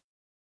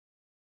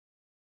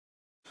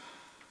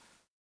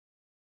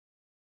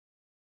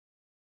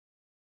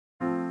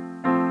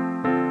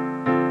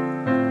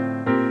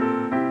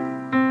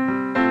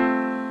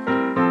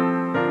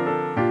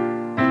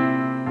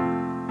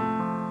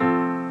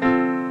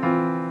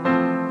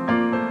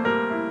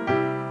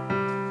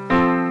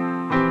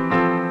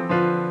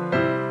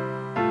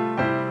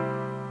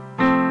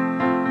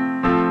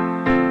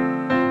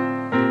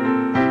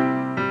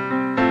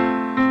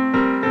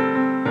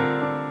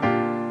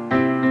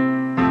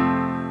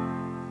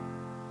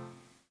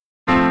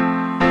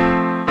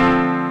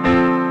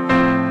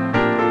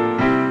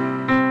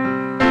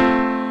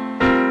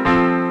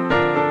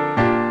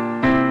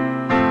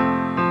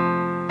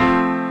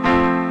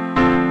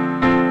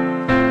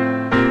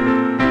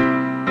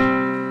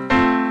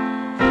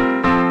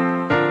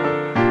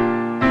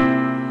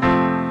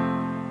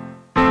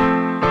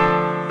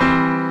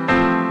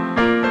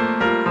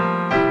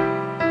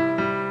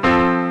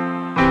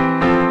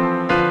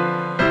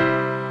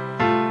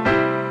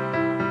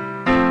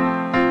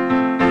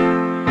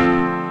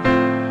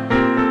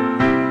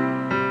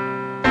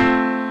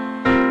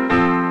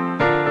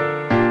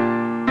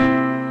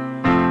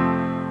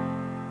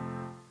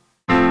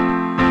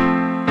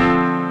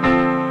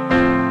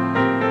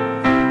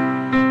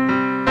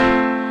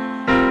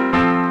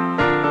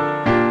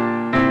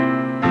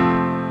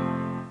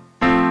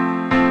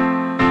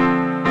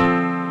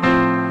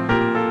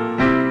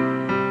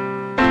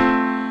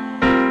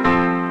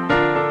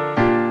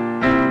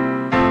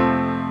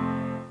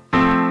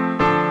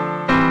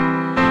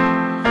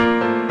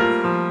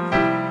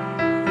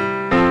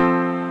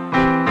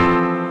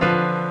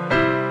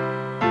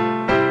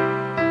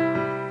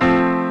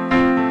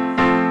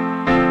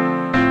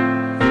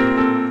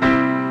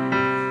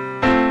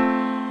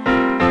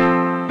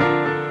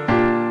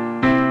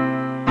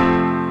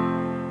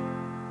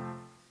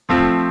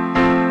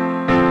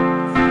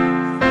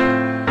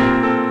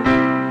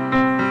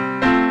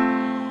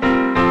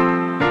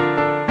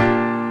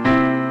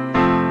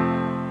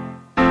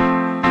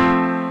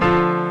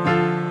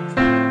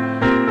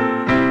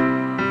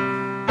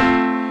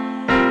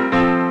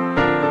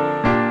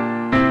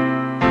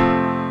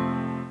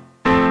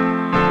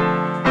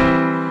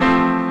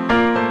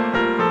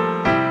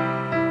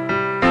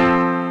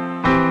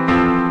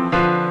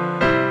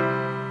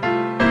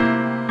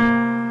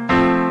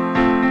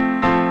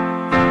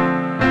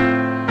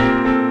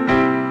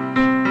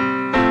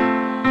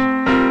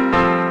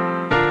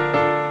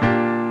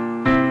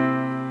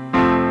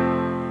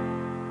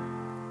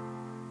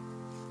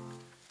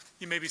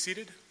 may be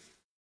seated.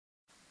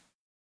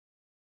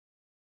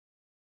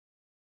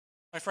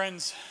 My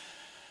friends,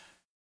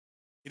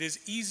 it is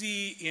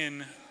easy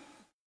in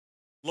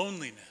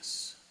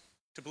loneliness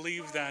to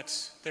believe that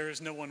there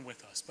is no one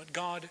with us, but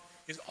God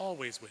is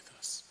always with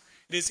us.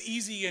 It is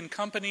easy in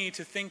company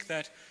to think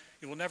that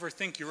you will never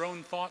think your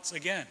own thoughts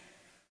again,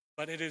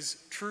 but it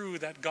is true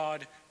that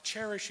God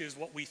cherishes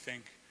what we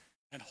think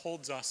and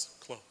holds us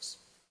close.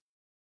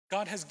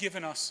 God has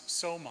given us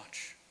so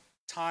much,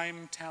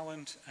 time,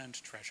 talent, and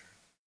treasure.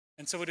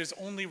 And so it is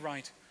only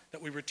right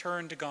that we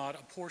return to God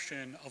a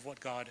portion of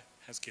what God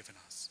has given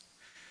us.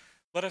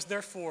 Let us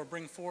therefore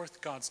bring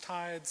forth God's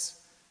tithes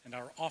and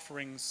our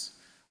offerings,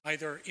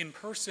 either in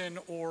person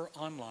or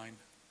online.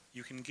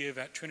 You can give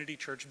at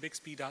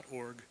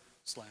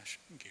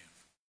trinitychurchbixby.org/give.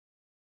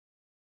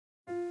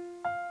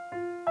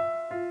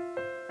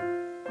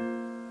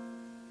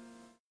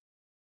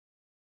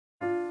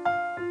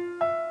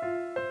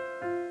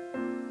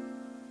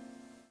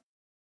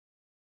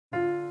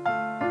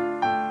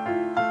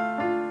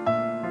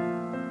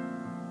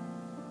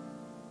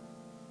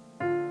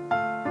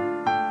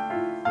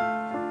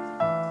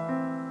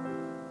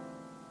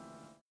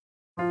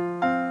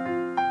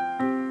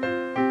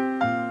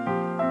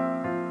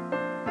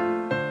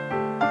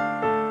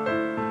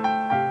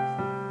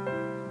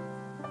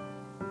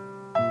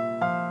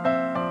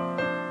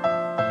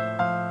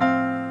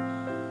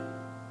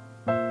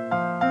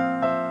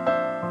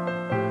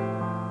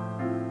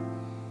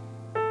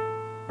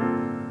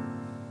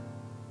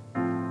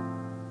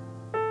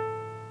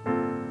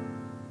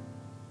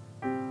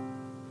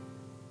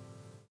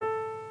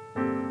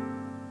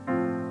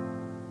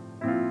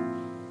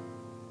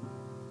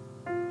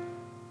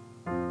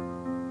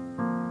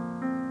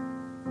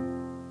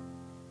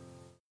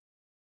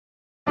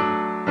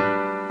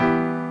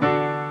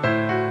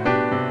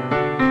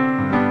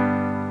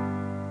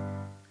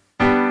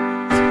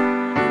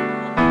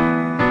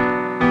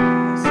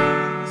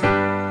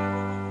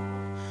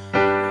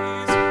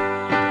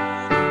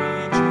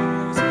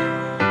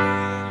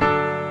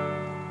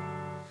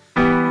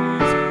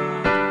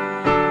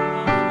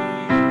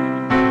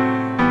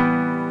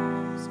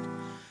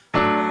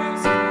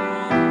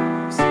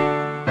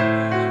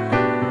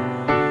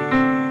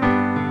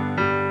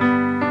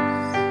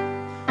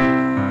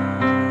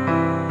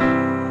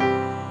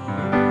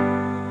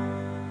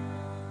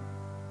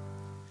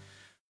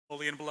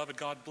 Holy and beloved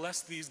God,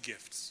 bless these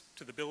gifts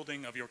to the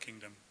building of your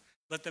kingdom.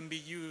 Let them be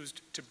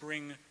used to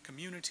bring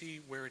community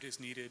where it is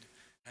needed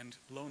and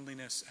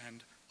loneliness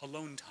and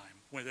alone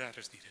time where that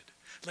is needed.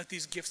 Let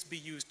these gifts be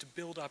used to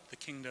build up the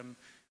kingdom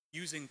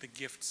using the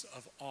gifts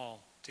of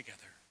all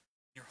together.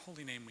 In your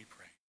holy name we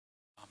pray.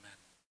 Amen.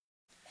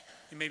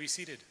 You may be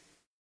seated.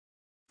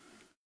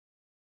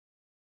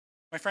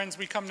 My friends,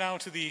 we come now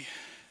to the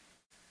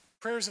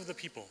prayers of the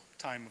people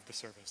time of the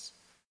service,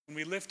 when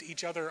we lift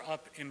each other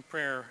up in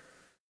prayer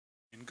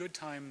in good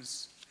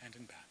times and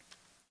in bad.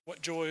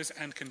 What joys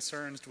and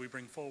concerns do we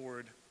bring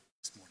forward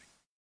this morning?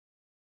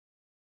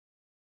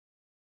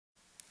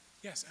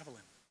 Yes,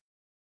 Evelyn.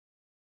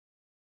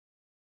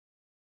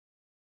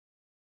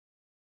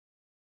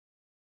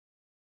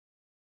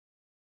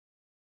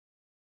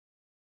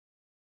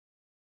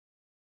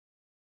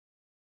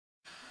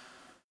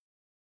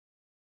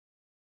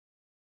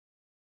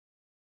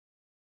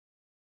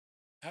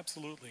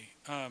 Absolutely.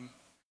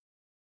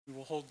 We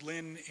will hold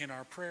Lynn in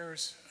our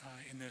prayers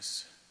in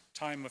this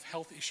time of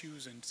health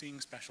issues and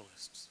seeing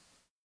specialists.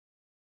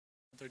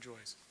 Other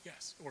joys,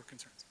 yes, or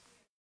concerns.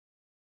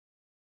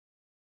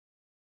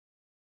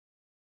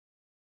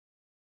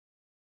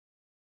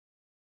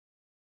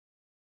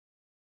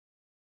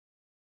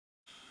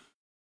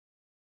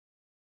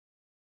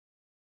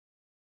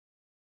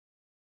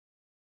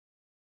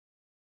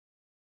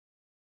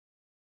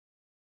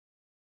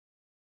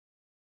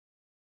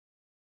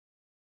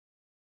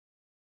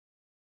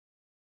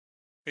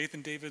 Faith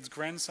and David's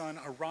grandson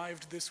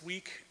arrived this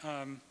week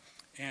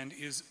and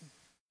is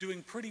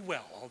doing pretty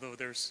well, although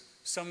there's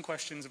some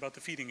questions about the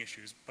feeding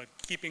issues, but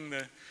keeping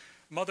the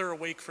mother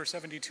awake for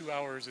 72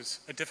 hours is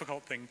a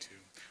difficult thing too.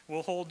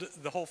 We'll hold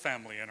the whole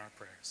family in our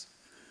prayers.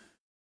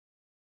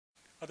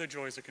 Other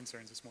joys or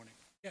concerns this morning?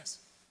 Yes.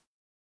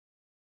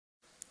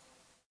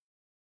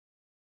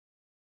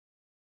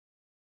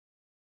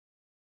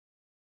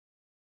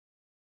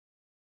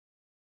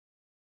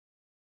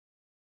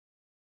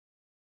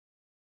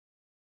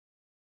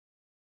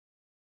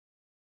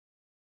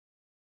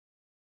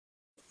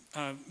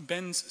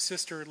 Ben's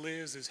sister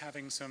Liz is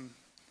having some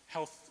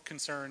health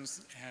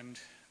concerns, and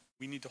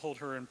we need to hold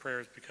her in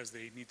prayers because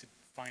they need to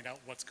find out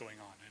what's going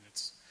on, and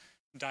it's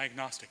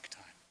diagnostic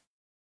time.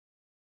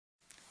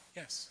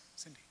 Yes,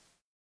 Cindy.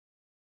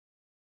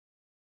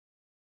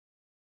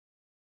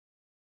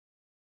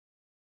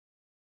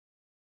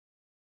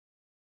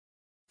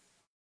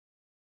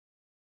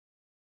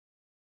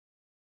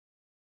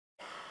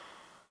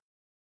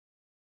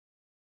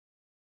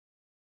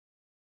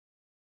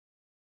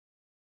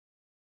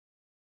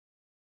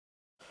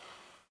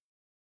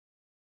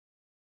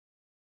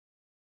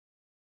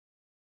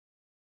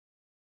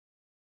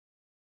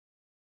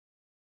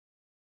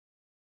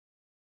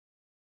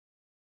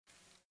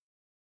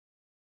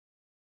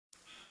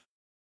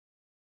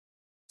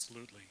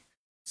 Absolutely.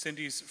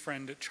 Cindy's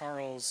friend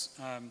Charles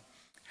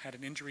had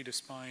an injury to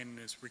spine and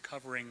is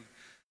recovering,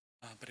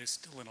 but is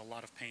still in a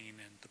lot of pain,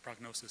 and the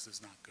prognosis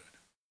is not good.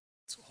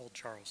 So hold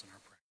Charles in our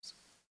prayers.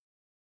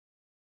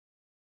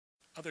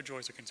 Other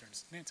joys or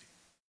concerns? Nancy.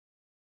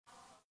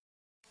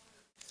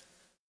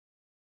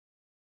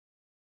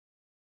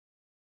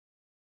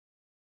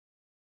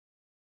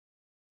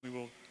 We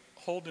will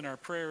hold in our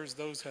prayers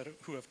those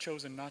who have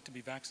chosen not to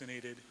be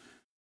vaccinated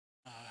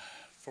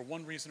for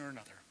one reason or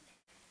another,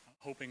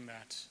 hoping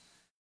that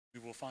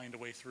we will find a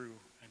way through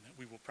and that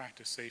we will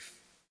practice safe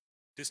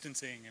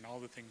distancing and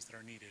all the things that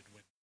are needed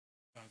when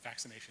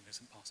vaccination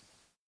isn't possible.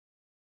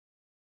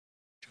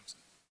 Chosen.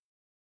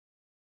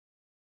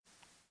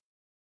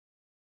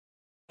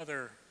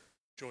 Other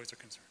joys or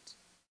concerns?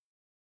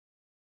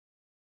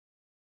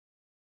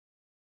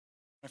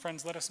 My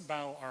friends, let us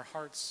bow our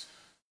hearts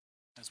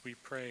as we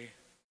pray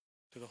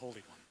to the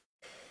Holy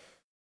One.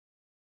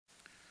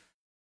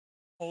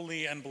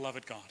 Holy and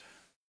beloved God,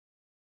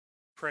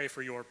 pray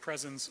for your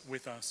presence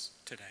with us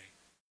today.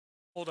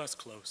 Hold us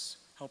close.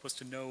 Help us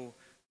to know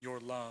your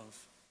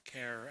love,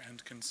 care,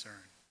 and concern.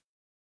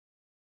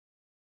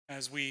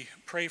 As we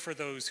pray for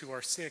those who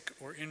are sick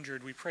or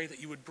injured, we pray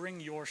that you would bring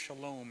your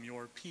shalom,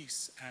 your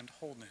peace and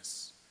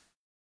wholeness,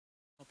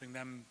 helping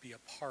them be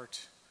a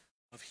part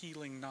of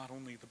healing not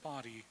only the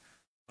body,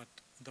 but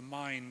the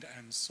mind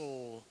and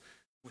soul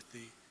with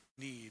the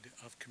need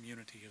of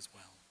community as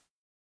well.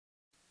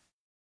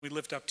 We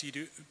lift up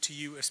to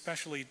you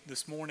especially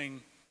this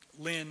morning,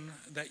 Lynn,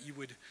 that you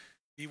would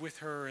be with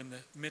her in the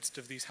midst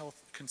of these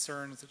health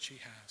concerns that she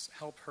has.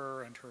 Help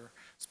her and her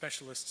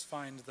specialists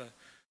find the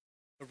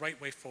right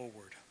way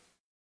forward.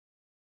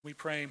 We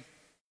pray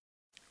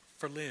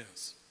for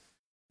Liz,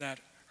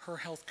 that her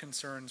health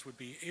concerns would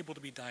be able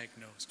to be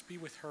diagnosed. Be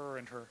with her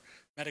and her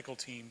medical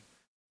team.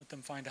 Let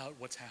them find out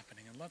what's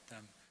happening and let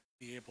them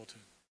be able to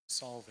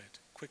solve it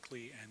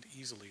quickly and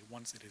easily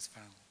once it is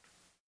found.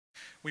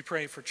 We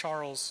pray for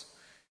Charles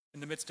in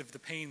the midst of the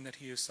pain that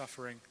he is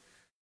suffering.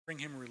 Bring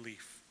him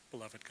relief,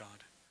 beloved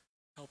God.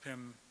 Help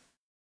him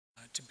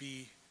to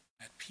be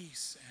at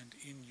peace and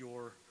in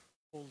your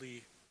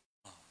holy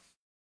love.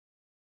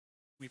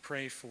 We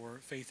pray for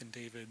Faith and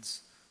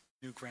David's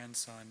new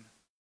grandson.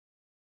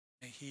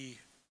 May he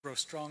grow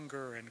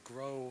stronger and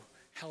grow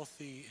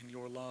healthy in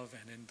your love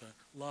and in the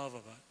love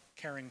of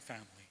a caring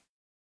family.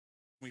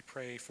 We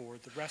pray for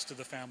the rest of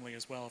the family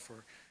as well,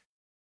 for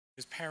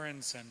his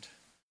parents, and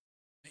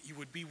that you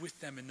would be with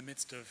them in the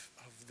midst of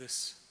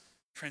this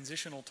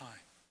transitional time,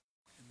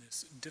 in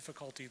this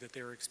difficulty that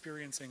they're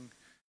experiencing.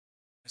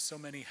 As so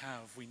many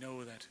have, we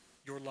know that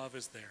your love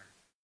is there.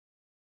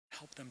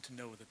 Help them to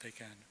know that they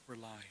can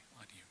rely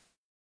on you.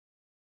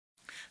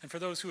 And for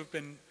those who have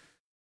been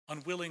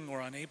unwilling or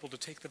unable to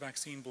take the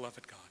vaccine,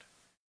 beloved God,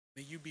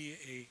 may you be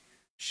a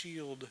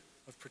shield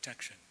of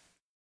protection.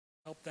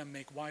 Help them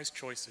make wise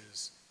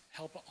choices.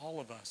 Help all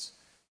of us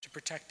to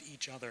protect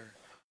each other,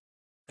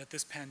 that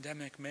this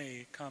pandemic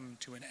may come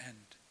to an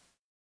end.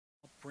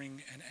 Help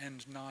bring an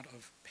end not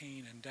of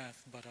pain and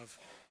death, but of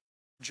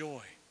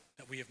joy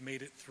that we have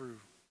made it through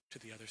to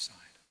the other side.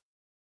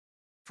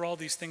 For all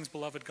these things,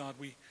 beloved God,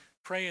 we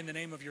pray in the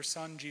name of your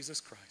Son,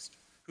 Jesus Christ,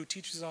 who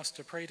teaches us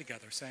to pray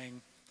together,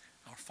 saying,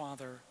 Our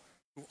Father,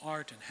 who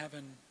art in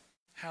heaven,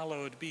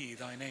 hallowed be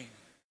thy name.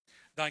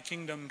 Thy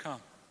kingdom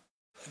come,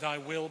 thy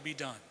will be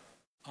done,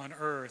 on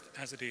earth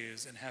as it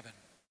is in heaven.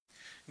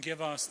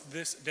 Give us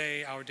this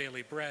day our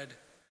daily bread,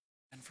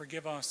 and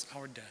forgive us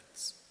our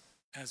debts,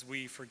 as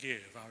we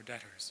forgive our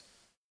debtors.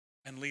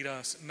 And lead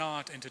us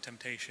not into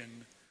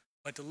temptation,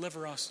 but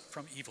deliver us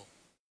from evil.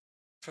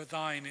 For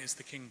thine is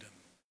the kingdom,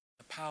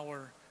 the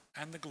power,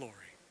 and the glory,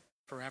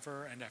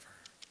 forever and ever.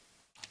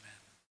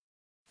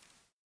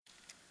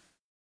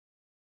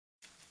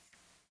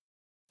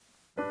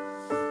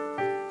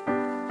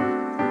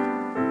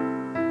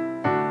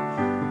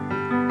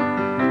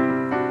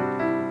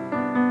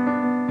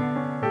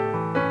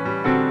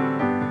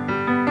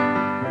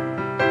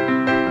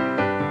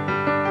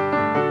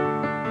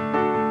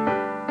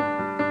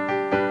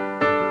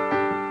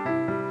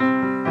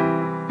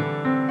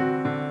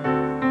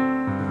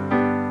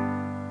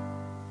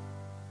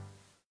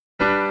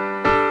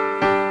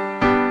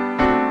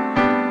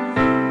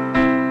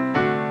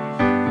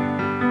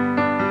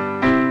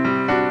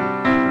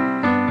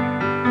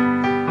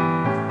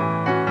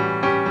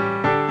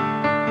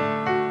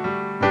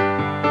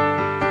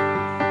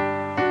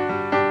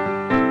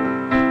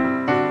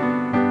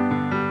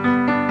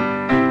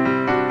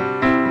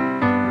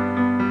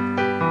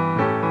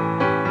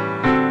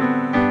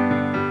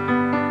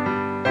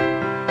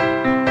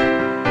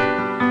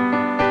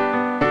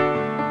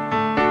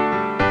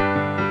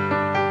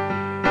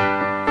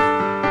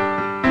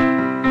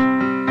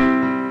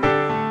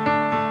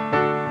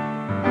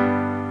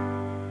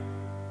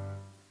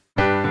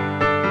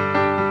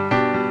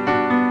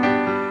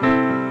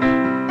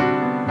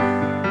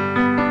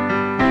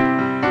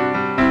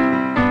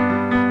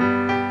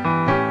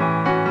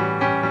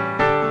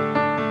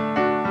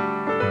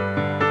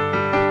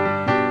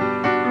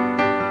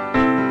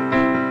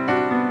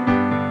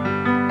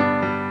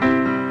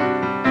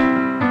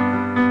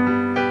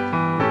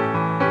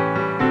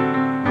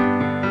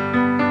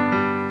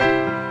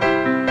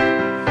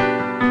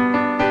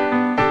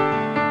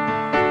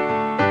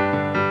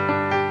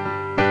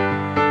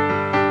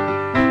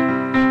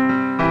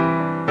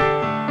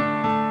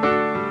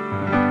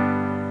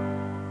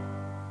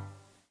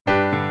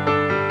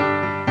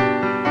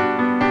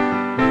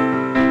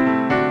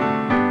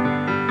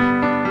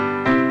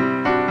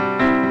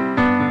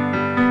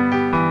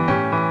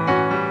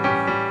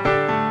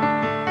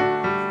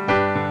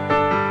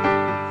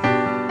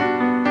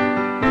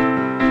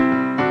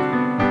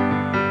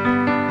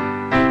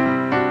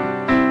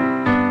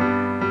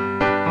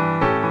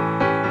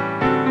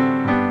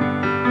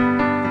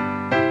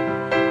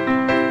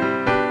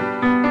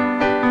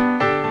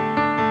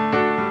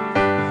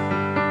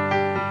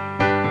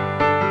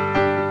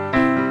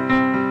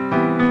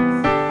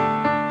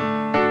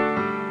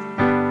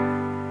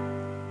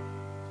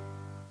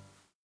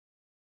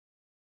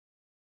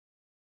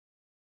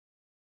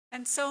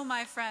 And so,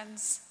 my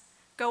friends,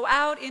 go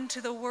out into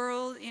the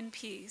world in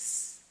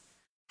peace.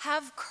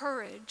 Have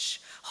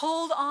courage,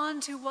 hold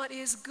on to what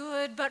is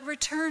good, but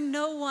return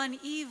no one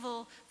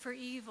evil for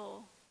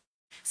evil.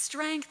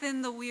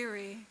 Strengthen the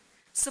weary,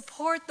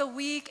 support the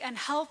weak, and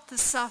help the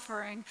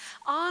suffering.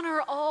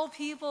 Honor all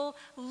people,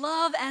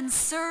 love and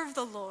serve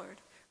the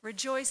Lord,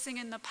 rejoicing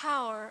in the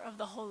power of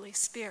the Holy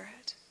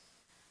Spirit.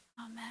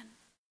 Amen.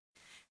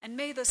 And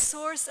may the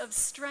source of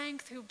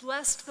strength who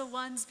blessed the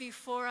ones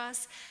before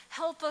us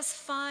help us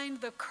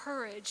find the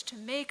courage to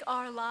make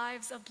our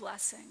lives a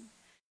blessing.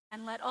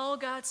 And let all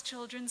God's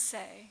children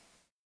say,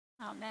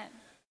 Amen.